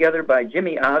put together by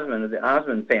Jimmy Osmond of the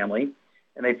Osmond family,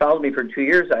 and they followed me for 2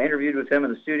 years. I interviewed with them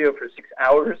in the studio for 6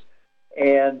 hours,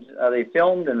 and they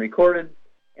filmed and recorded,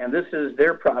 and this is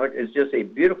their product. It's just a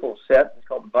beautiful set. It's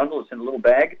called the bundle. It's in a little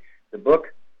bag, the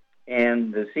book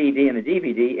and the CD and the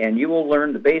DVD, and you will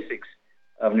learn the basics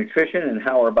of nutrition and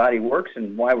how our body works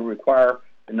and why we require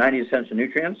the 90 essential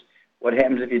nutrients. What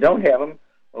happens if you don't have them?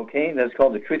 Okay, that's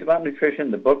called The Truth About Nutrition,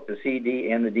 the book, the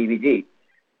CD, and the DVD.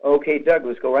 Okay, Doug,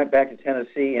 let's go right back to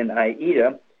Tennessee and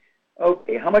Aida.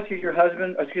 Okay, how much is your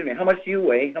husband? Excuse me, how much do you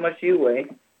weigh?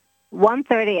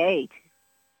 138.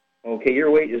 Okay, your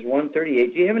weight is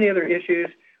 138. Do you have any other issues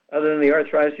other than the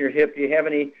arthritis in your hip? Do you have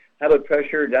any high blood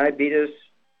pressure, diabetes?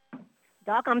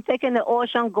 Doc, I'm taking the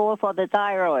Ocean Gold for the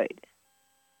thyroid.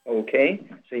 Okay,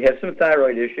 so you have some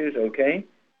thyroid issues. Okay,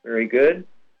 very good.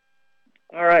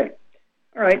 All right,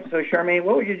 so Charmaine,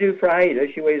 what would you do for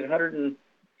Aida? She weighs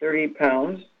 130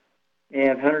 pounds and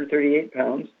 138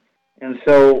 pounds. And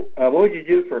so what would you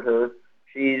do for her?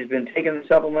 She's been taking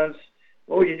supplements.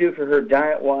 What would you do for her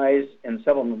diet-wise and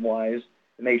supplement-wise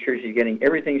to make sure she's getting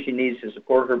everything she needs to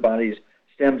support her body's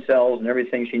stem cells and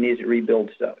everything she needs to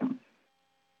rebuild stuff?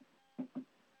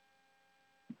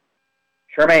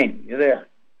 Charmaine, you there?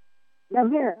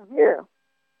 I'm here.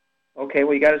 Okay,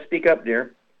 well, you got to speak up,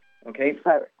 dear. Okay?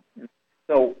 Sorry.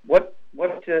 So what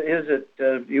is it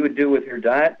you would do with her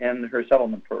diet and her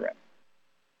supplement program?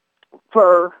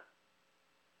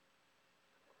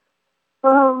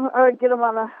 I would get them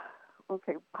on a...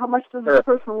 Okay, how much does this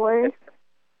person weigh?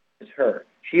 It's her.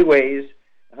 She weighs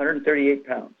 138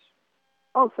 pounds.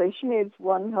 Oh, so she needs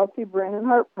one healthy brain and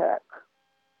heart pack.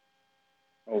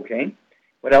 Okay.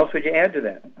 What else would you add to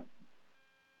that?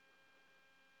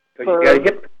 Because she's got a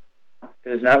hip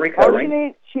that is not recovering.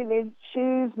 Oh, she needs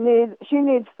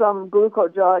some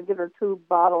glucogel. I'd get her 2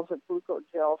 bottles of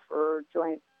glucogel for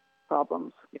joint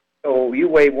problems. So you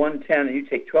weigh 110 and you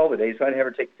take 12 a day, so I'd have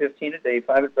her take 15 a day,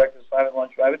 5 at breakfast, 5 at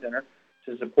lunch, 5 at dinner,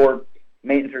 to support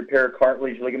maintenance, repair,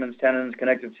 cartilage, ligaments, tendons,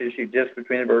 connective tissue, disc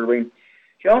between the vertebrae.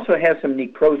 She also has some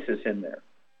necrosis in there,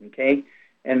 okay?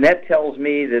 And that tells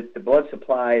me that the blood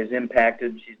supply is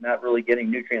impacted. She's not really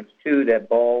getting nutrients to that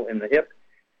ball in the hip.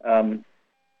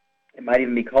 It might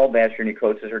even be called vascular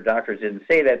necrosis. Her doctors didn't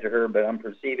say that to her, but I'm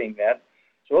perceiving that.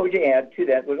 So what would you add to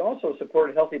that? Would also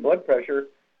support healthy blood pressure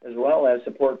as well as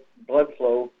support blood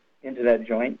flow into that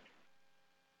joint.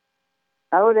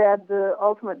 I would add the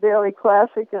Ultimate Daily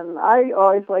Classic, and I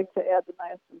always like to add the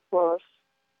Niacin Plus.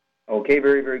 Okay,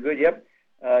 very, very good. Yep.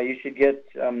 You should get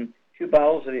 2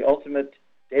 bottles of the Ultimate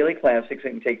Daily Classic, so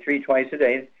you can take 3 twice a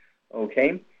day.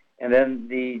 Okay. And then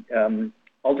the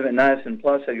Ultimate Niacin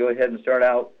Plus, I'd go ahead and start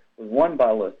out with 1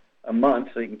 bottle a month,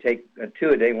 so you can take 2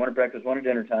 a day, 1 at breakfast, 1 at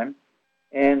dinner time.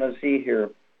 And let's see here.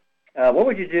 What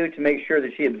would you do to make sure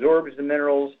that she absorbs the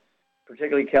minerals,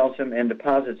 particularly calcium, and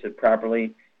deposits it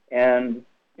properly? And,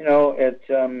 you know,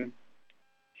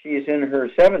 she's in her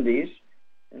 70s,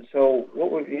 and so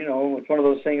what would, it's one of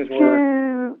those things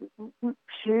where...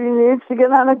 She needs to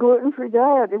get on a gluten-free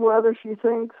diet. Whether she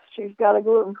thinks she's got a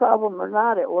gluten problem or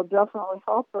not, it will definitely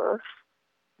help her.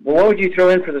 Well, what would you throw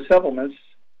in for the supplements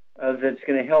that's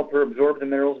going to help her absorb the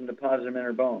minerals and deposit them in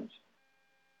her bones?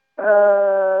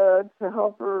 To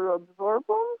help her absorb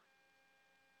them?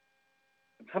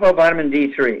 How about vitamin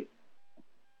D3?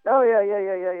 Oh,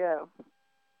 yeah.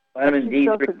 Vitamin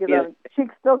D3. She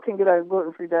still can get on a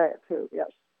gluten-free diet, too, yes.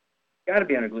 Got to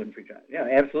be on a gluten-free diet. Yeah,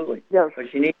 absolutely. Yes. But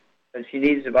she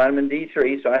needs the vitamin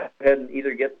D3, so I go ahead and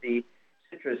either get the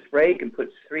citrus spray, can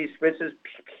put 3 spritzes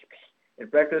at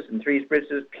breakfast and 3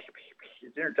 spritzes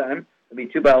at dinner time. It'll be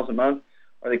 2 bottles a month.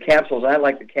 Or the capsules. I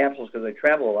like the capsules because I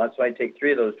travel a lot, so I take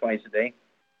 3 of those twice a day.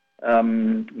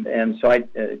 And so I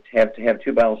have to have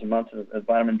 2 bottles a month of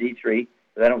vitamin D3,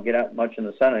 because I don't get out much in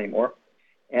the sun anymore.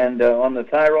 And on the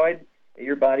thyroid,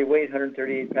 your body weight,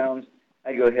 138 pounds,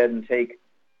 I'd go ahead and take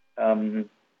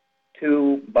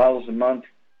 2 bottles a month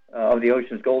of the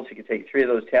Ocean's Gold, so you can take 3 of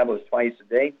those tablets twice a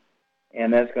day,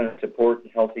 and that's going to support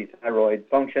healthy thyroid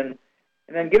function.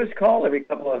 And then give us a call every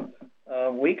couple of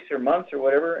weeks or months or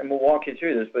whatever, and we'll walk you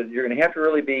through this. But you're going to have to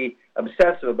really be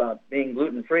obsessive about being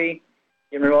gluten-free,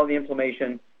 getting rid of all the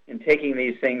inflammation, and taking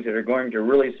these things that are going to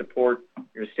really support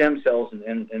your stem cells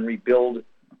and rebuild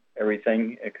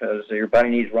everything, because your body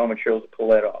needs raw materials to pull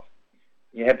that off.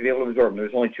 You have to be able to absorb them.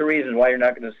 There's only 2 reasons why you're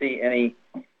not going to see any,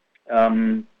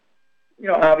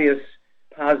 obvious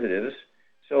positives.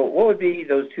 So what would be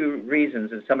those 2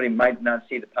 reasons that somebody might not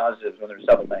see the positives when they're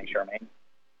supplementing, Charmaine?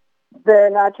 They're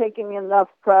not taking enough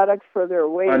product for their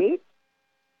weight.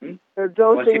 They're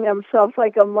dosing themselves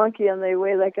like a monkey and they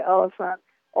weigh like an elephant.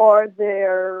 Or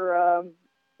they're,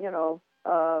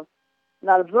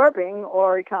 not absorbing,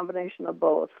 or a combination of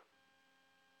both.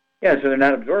 Yeah, so they're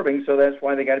not absorbing, so that's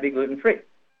why they got to be gluten-free.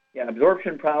 Yeah,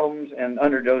 absorption problems and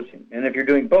underdosing. And if you're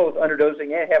doing both,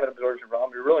 underdosing and have an absorption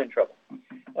problem, you're really in trouble.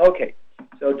 Okay,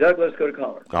 So, Doug, let's go to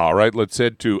caller. All right, let's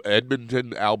head to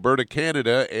Edmonton, Alberta,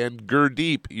 Canada, and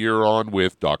Gurdeep, you're on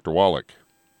with Dr. Wallach.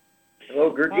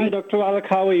 Hello, Gurdeep. Hi, Dr. Wallach.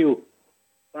 How are you?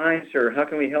 Fine, sir. How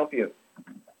can we help you?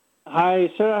 Hi,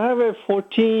 sir. I have a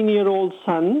 14-year-old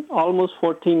son, almost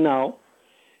 14 now.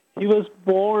 He was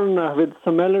born with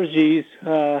some allergies.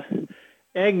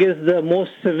 Egg is the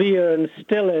most severe and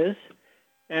still is,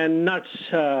 and nuts.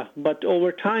 But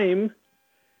over time,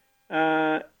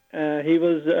 he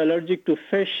was allergic to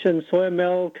fish and soy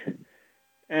milk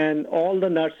and all the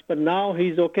nuts. But now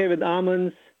he's okay with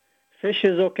almonds. Fish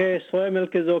is okay. Soy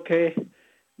milk is okay.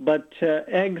 But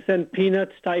eggs and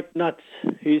peanuts type nuts,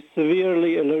 he's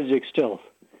severely allergic still.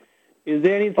 Is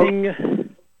there anything...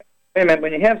 Wait a minute.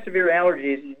 When you have severe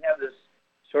allergies, you have this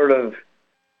sort of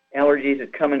allergies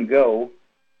that come and go.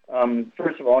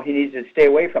 First of all, he needs to stay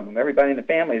away from them. Everybody in the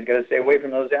family has got to stay away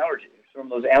from those allergies, from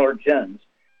those allergens.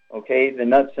 Okay, the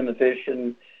nuts and the fish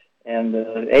and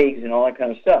the eggs and all that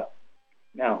kind of stuff.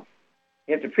 Now,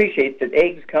 you have to appreciate that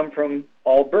eggs come from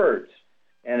all birds.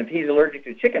 And if he's allergic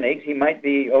to chicken eggs, he might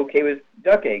be okay with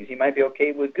duck eggs. He might be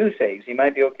okay with goose eggs. He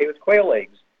might be okay with quail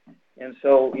eggs. And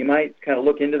so you might kind of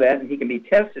look into that, and he can be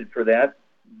tested for that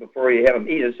before you have him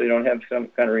eat it so you don't have some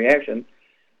kind of reaction.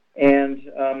 And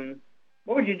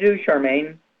what would you do,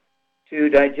 Charmaine, to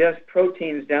digest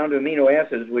proteins down to amino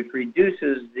acids, which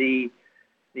reduces the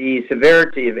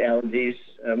severity of allergies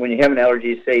when you have an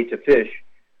allergy, say, to fish?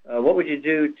 What would you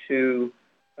do to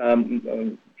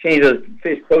change those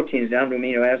fish proteins down to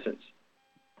amino acids?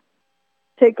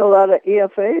 Take a lot of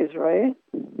EFAs, right?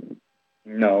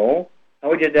 No. How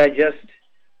would you digest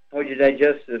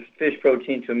the fish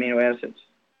protein to amino acids?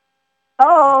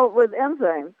 Oh, with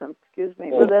enzymes. Excuse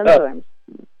me, with enzymes.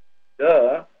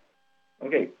 Duh.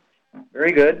 Okay.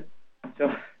 Very good.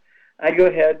 So I'd go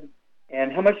ahead.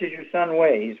 And how much does your son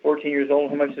weigh? He's 14 years old.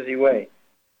 How much does he weigh?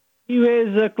 He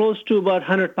weighs close to about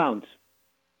 100 pounds.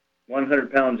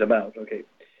 100 pounds about. Okay.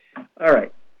 All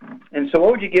right. And so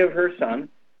what would you give her son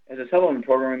as a supplement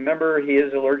program? Remember, he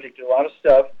is allergic to a lot of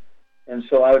stuff. And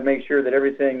so I would make sure that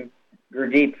everything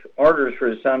Gurdeep orders for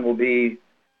his son will be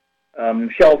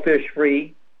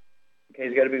shellfish-free. Okay,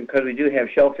 it's got to be, because we do have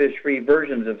shellfish-free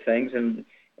versions of things, and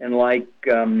like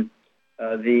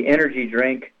the energy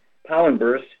drink Pollen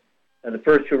Burst, the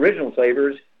first two original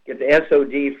flavors get the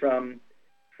SOD from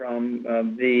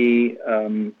the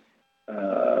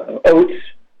oats.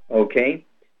 Okay,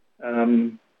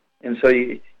 and so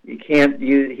he can't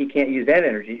use that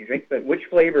energy drink. But which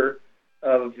flavor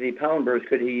of the Pollen Burst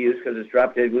could he use, because it's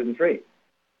drop-dead gluten-free?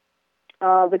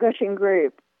 The Gushing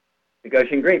Grape. The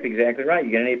Gushing Grape, exactly right. You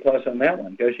get an A+ on that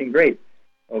one, Gushing Grape.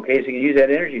 Okay, so you can use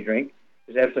that energy drink.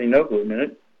 There's absolutely no gluten in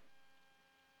it.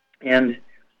 And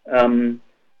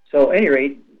so at any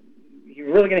rate,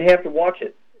 you're really going to have to watch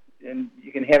it. And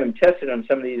you can have him tested on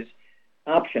some of these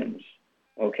options,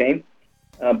 okay?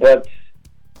 But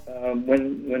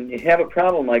when you have a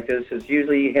problem like this, it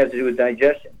usually has to do with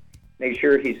digestion. Make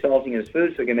sure he's salting his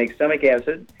food so he can make stomach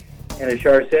acid. And as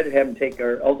Shar said, have him take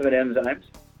our ultimate enzymes.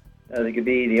 They could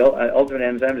be the ultimate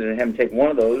enzymes, and have him take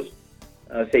one of those,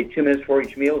 say 2 minutes before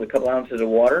each meal with a couple ounces of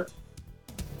water.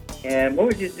 And what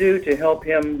would you do to help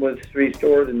him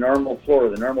restore the normal flora,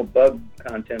 the normal bug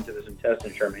content of his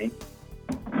intestine, Charmaine?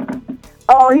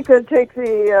 Oh, he could take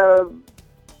the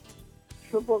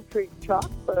Triple Treat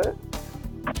chocolate.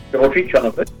 Triple Treat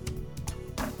chocolate.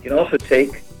 You can also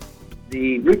take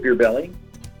the root beer belly.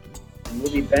 And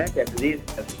we'll be back after these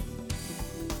tests.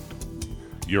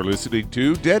 You're listening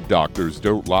to Dead Doctors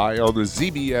Don't Lie on the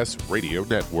ZBS Radio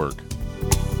Network.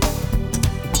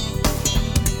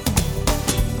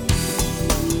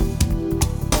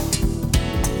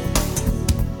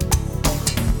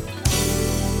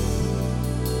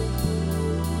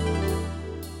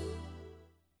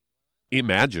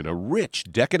 Imagine a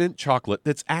rich, decadent chocolate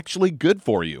that's actually good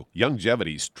for you.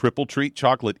 Youngevity's Triple Treat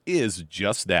chocolate is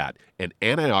just that, an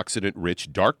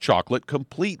antioxidant-rich dark chocolate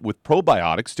complete with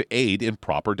probiotics to aid in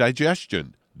proper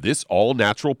digestion. This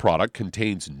all-natural product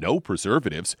contains no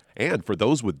preservatives, and for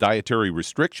those with dietary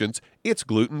restrictions, it's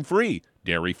gluten-free,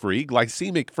 dairy-free,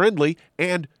 glycemic-friendly,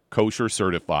 and kosher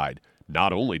certified.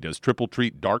 Not only does Triple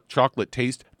Treat dark chocolate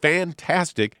taste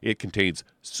fantastic, it contains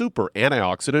super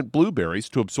antioxidant blueberries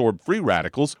to absorb free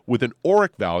radicals with an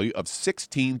ORAC value of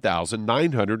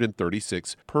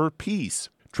 16,936 per piece.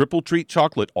 Triple Treat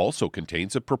chocolate also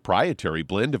contains a proprietary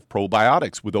blend of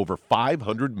probiotics with over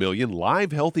 500 million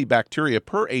live healthy bacteria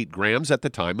per 8 grams at the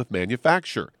time of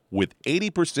manufacture, with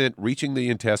 80% reaching the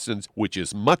intestines, which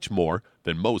is much more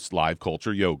than most live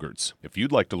culture yogurts. If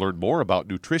you'd like to learn more about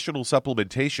nutritional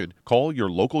supplementation, call your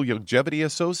local Youngevity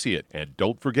associate, and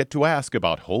don't forget to ask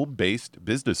about home-based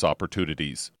business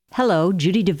opportunities. Hello,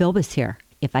 Judy DeVilbus here.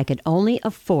 If I could only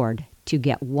afford to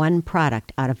get one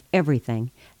product out of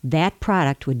everything, that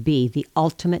product would be the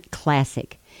Ultimate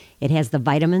Classic. It has the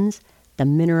vitamins, the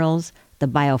minerals, the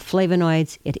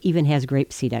bioflavonoids. It even has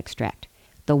grapeseed extract.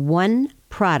 The one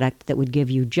product that would give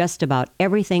you just about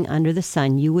everything under the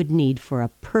sun you would need for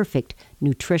a perfect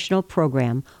nutritional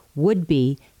program would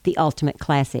be the Ultimate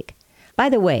Classic. By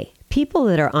the way, people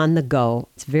that are on the go,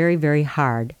 it's very, very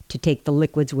hard to take the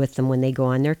liquids with them when they go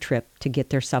on their trip to get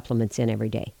their supplements in every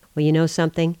day. Well, you know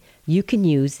something? You can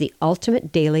use the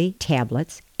Ultimate Daily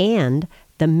tablets and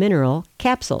the mineral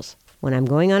capsules. When I'm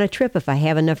going on a trip, if I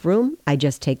have enough room, I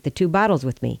just take the 2 bottles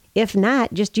with me. If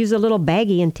not, just use a little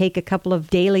baggie and take a couple of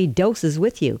daily doses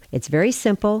with you. It's very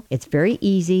simple. It's very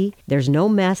easy. There's no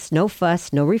mess, no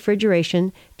fuss, no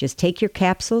refrigeration. Just take your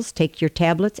capsules, take your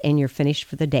tablets, and you're finished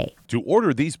for the day. To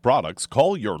order these products,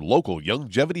 call your local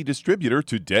Youngevity distributor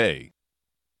today.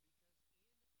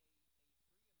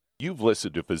 You've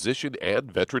listened to physician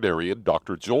and veterinarian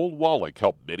Dr. Joel Wallach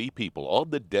help many people on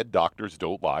the Dead Doctors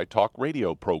Don't Lie talk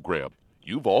radio program.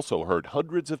 You've also heard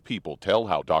hundreds of people tell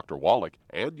how Dr. Wallach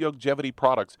and Youngevity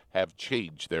products have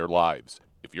changed their lives.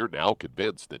 If you're now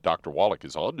convinced that Dr. Wallach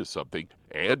is onto something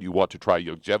and you want to try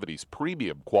Youngevity's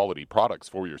premium quality products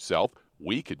for yourself,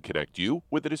 we can connect you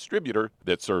with a distributor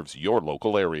that serves your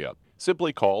local area.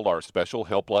 Simply call our special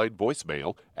helpline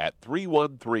voicemail at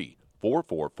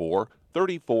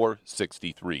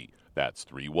 313-444-3463. That's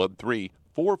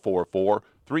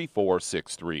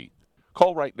 313-444-3463.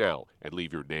 Call right now and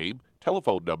leave your name,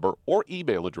 telephone number, or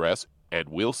email address, and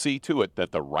we'll see to it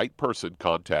that the right person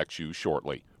contacts you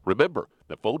shortly. Remember,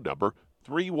 the phone number,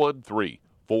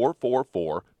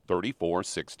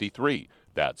 313-444-3463.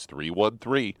 That's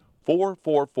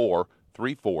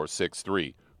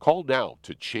 313-444-3463. Call now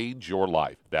to change your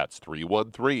life. That's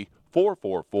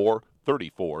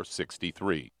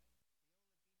 313-444-3463.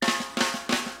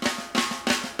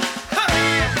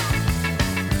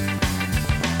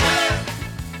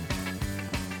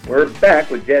 We're back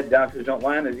with Dead Doctors Don't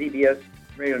Lie on the ZBS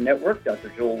Radio Network.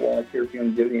 Dr. Joel Wallach here for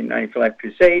Youngevity and 90 for Life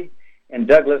Crusade. And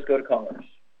Doug, let's go to callers.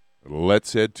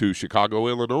 Let's head to Chicago,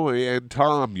 Illinois. And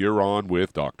Tom, you're on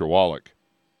with Dr. Wallach.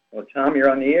 Well, Tom, you're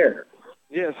on the air.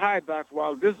 Yes, hi, Dr.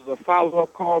 Wallach. This is a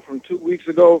follow-up call from 2 weeks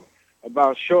ago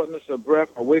about shortness of breath.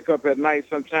 I wake up at night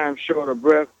sometimes short of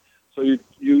breath. So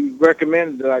you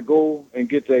recommended that I go and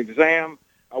get the exam.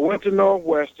 I went to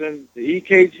Northwestern. The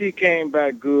EKG came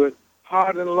back good.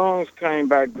 Heart and lungs came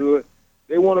back good.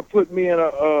 They want to put me in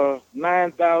a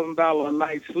 $9,000 a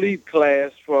night sleep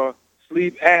class for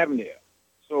sleep apnea.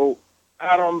 So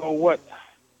I don't know what.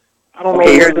 I don't know.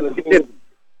 Here's what you do.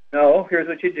 No, here's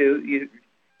what you do. You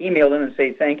email them and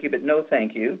say thank you, but no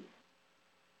thank you.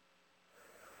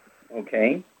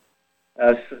 Okay.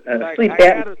 Sleep apnea. I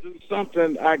gotta do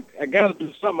something. I gotta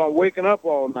do something. I'm waking up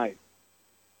all night.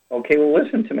 Okay. Well,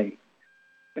 listen to me.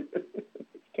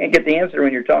 Can't get the answer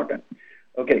when you're talking.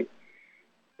 Okay.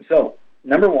 So,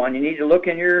 number one, you need to look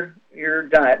in your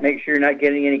diet. Make sure you're not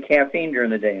getting any caffeine during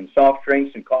the day. And soft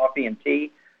drinks and coffee and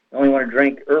tea. You only want to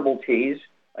drink herbal teas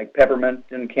like peppermint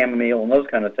and chamomile and those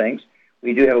kind of things.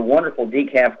 We do have a wonderful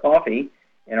decaf coffee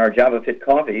in our Java Fit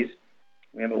coffees.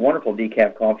 We have a wonderful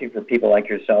decaf coffee for people like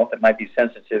yourself that might be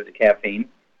sensitive to caffeine.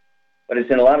 But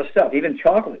it's in a lot of stuff, even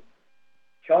chocolate.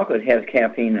 Chocolate has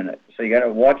caffeine in it, so you got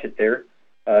to watch it there.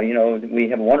 We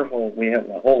have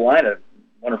a whole line of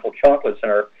wonderful chocolates in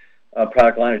our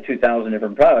product line of 2,000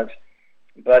 different products.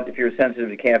 But if you're sensitive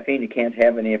to caffeine, you can't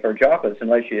have any of our chocolates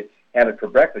unless you have it for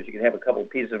breakfast. You can have a couple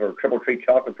pieces of our Triple Treat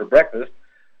chocolate for breakfast,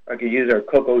 or you could use our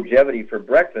Youngevity for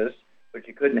breakfast, but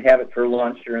you couldn't have it for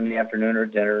lunch or in the afternoon or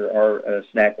dinner or a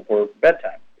snack before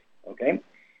bedtime. Okay?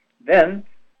 Then,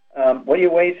 what do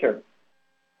you weigh, sir?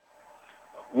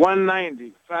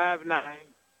 190, 5'9".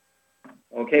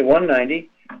 Okay, 190.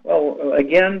 Well,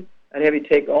 again, I'd have you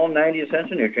take all 90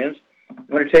 essential nutrients. You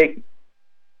want to take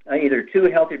either 2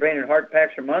 healthy brain and heart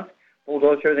packs per month, full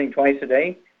dose everything twice a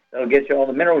day. That'll get you all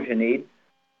the minerals you need.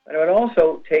 But I would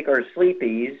also take our Sleep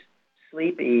Ease,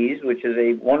 which is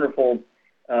a wonderful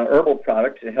herbal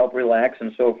product to help relax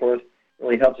and so forth.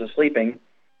 Really helps with sleeping.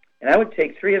 And I would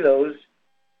take 3 of those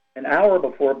an hour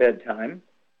before bedtime.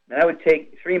 And I would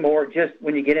take 3 more just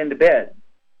when you get into bed.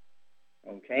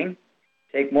 Okay?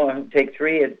 Take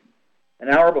 3 at an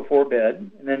hour before bed,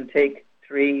 and then take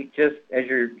 3 just as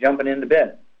you're jumping into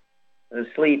bed. The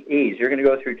Sleep Ease. You're going to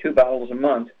go through 2 bottles a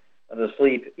month of the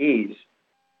Sleep Ease.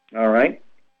 All right?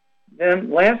 Then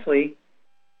lastly,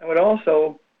 I would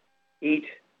also eat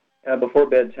before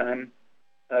bedtime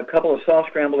a couple of soft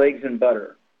scrambled eggs and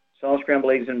butter. Soft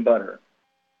scrambled eggs and butter.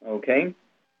 Okay?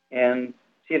 And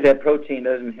see if that protein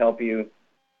doesn't help you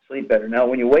sleep better. Now,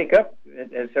 when you wake up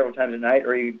several times a night,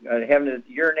 are you having to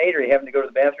urinate, or are you having to go to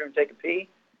the bathroom and take a pee?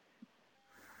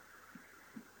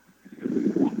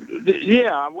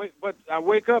 Yeah, I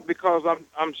wake up because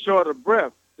I'm short of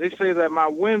breath. They say that my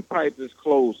windpipe is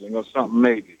closing or something,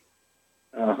 maybe.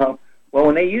 Uh-huh. Well,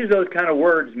 when they use those kind of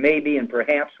words, maybe and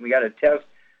perhaps, we got to test,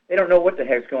 they don't know what the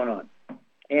heck's going on.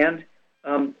 And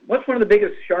what's one of the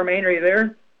biggest, Charmaine, are you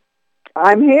there?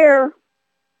 I'm here.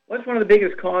 What's one of the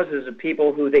biggest causes of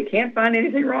people who they can't find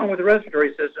anything wrong with the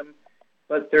respiratory system,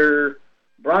 but their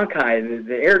bronchi,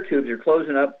 the air tubes are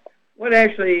closing up? What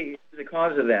actually is the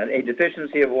cause of that? A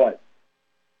deficiency of what?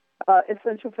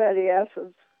 Essential fatty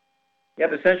acids.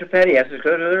 Yep, essential fatty acids,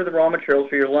 because they're the raw materials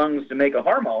for your lungs to make a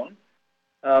hormone.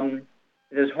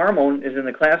 This hormone is in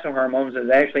the class of hormones that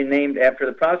is actually named after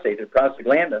the prostate, the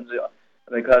prostaglandins,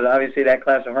 because obviously that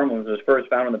class of hormones was first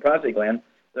found in the prostate gland.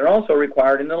 They're also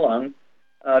required in the lung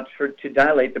to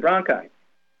dilate the bronchi.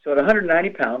 So at 190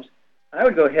 pounds, I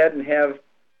would go ahead and have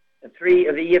 3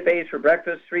 of the EFAs for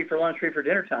breakfast, 3 for lunch, 3 for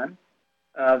dinner time.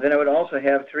 Then I would also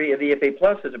have 3 of the EFA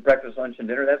Plus as a breakfast, lunch, and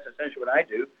dinner. That's essentially what I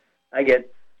do. I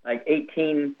get like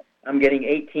 18, I'm getting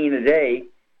 18 a day,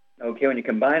 okay, when you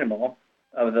combine them all,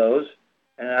 of those.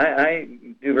 And I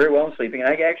do very well in sleeping. And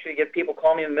I actually get people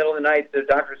call me in the middle of the night. The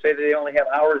doctors say that they only have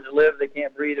hours to live. They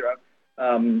can't breathe. Their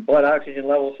blood oxygen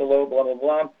levels so low, blah, blah,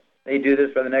 blah. They do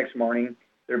this by the next morning.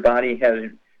 Their body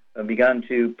has begun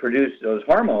to produce those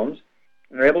hormones,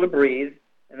 and they're able to breathe,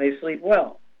 and they sleep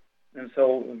well. And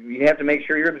so you have to make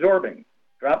sure you're absorbing.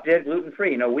 Drop-dead,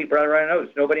 gluten-free. Wheat, brother, right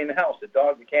oats. Nobody in the house. The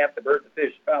dog, the cat, the bird, the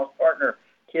fish, spouse, partner,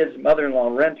 kids, mother-in-law,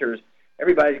 renters.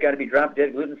 Everybody's got to be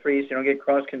drop-dead, gluten-free so you don't get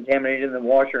cross-contaminated in the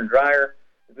washer and dryer,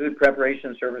 the food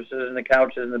preparation services, and the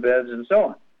couches and the beds, and so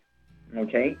on.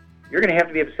 Okay? You're going to have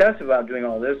to be obsessive about doing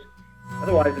all this.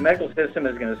 Otherwise, the medical system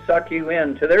is going to suck you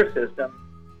into their system,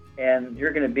 and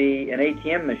you're going to be an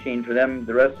ATM machine for them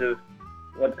the rest of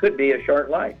what could be a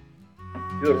short life.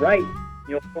 Do it right,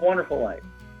 you'll have a wonderful life.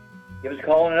 Give us a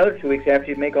call in another 2 weeks after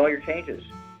you make all your changes.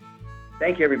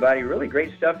 Thank you, everybody. Really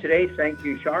great stuff today. Thank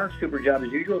you, Char. Super job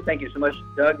as usual. Thank you so much,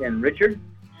 Doug and Richard.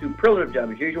 Superlative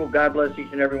job as usual. God bless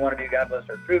each and every one of you. God bless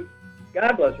our troops.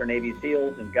 God bless our Navy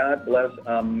SEALs, and God bless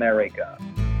America.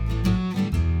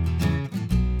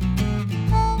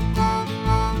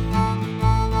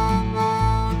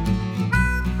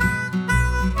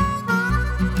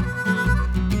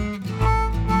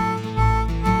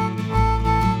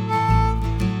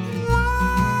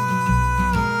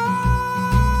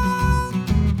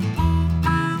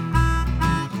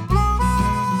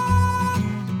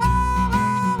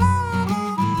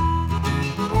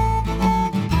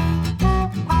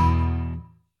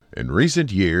 In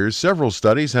recent years, several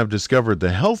studies have discovered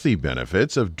the healthy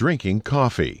benefits of drinking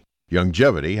coffee.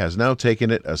 Youngevity has now taken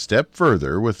it a step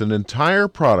further with an entire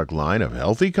product line of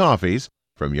healthy coffees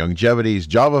from Youngevity's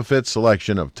JavaFit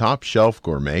selection of top-shelf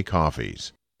gourmet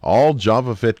coffees. All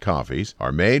JavaFit coffees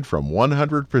are made from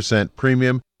 100%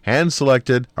 premium,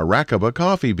 hand-selected Arabica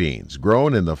coffee beans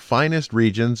grown in the finest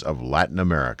regions of Latin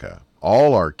America.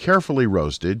 All are carefully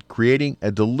roasted, creating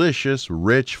a delicious,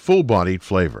 rich, full-bodied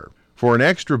flavor. For an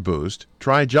extra boost,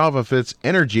 try JavaFit's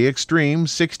Energy Extreme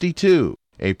 62,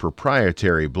 a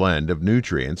proprietary blend of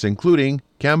nutrients including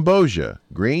Cambogia,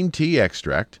 green tea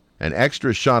extract, an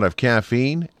extra shot of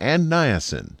caffeine, and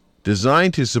niacin,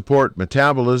 designed to support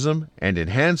metabolism and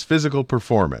enhance physical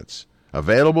performance.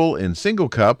 Available in single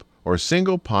cup or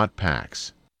single pot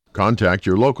packs. Contact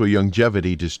your local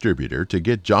Youngevity distributor to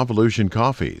get Jovolution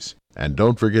coffees. And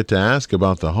don't forget to ask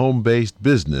about the home-based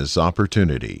business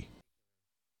opportunity.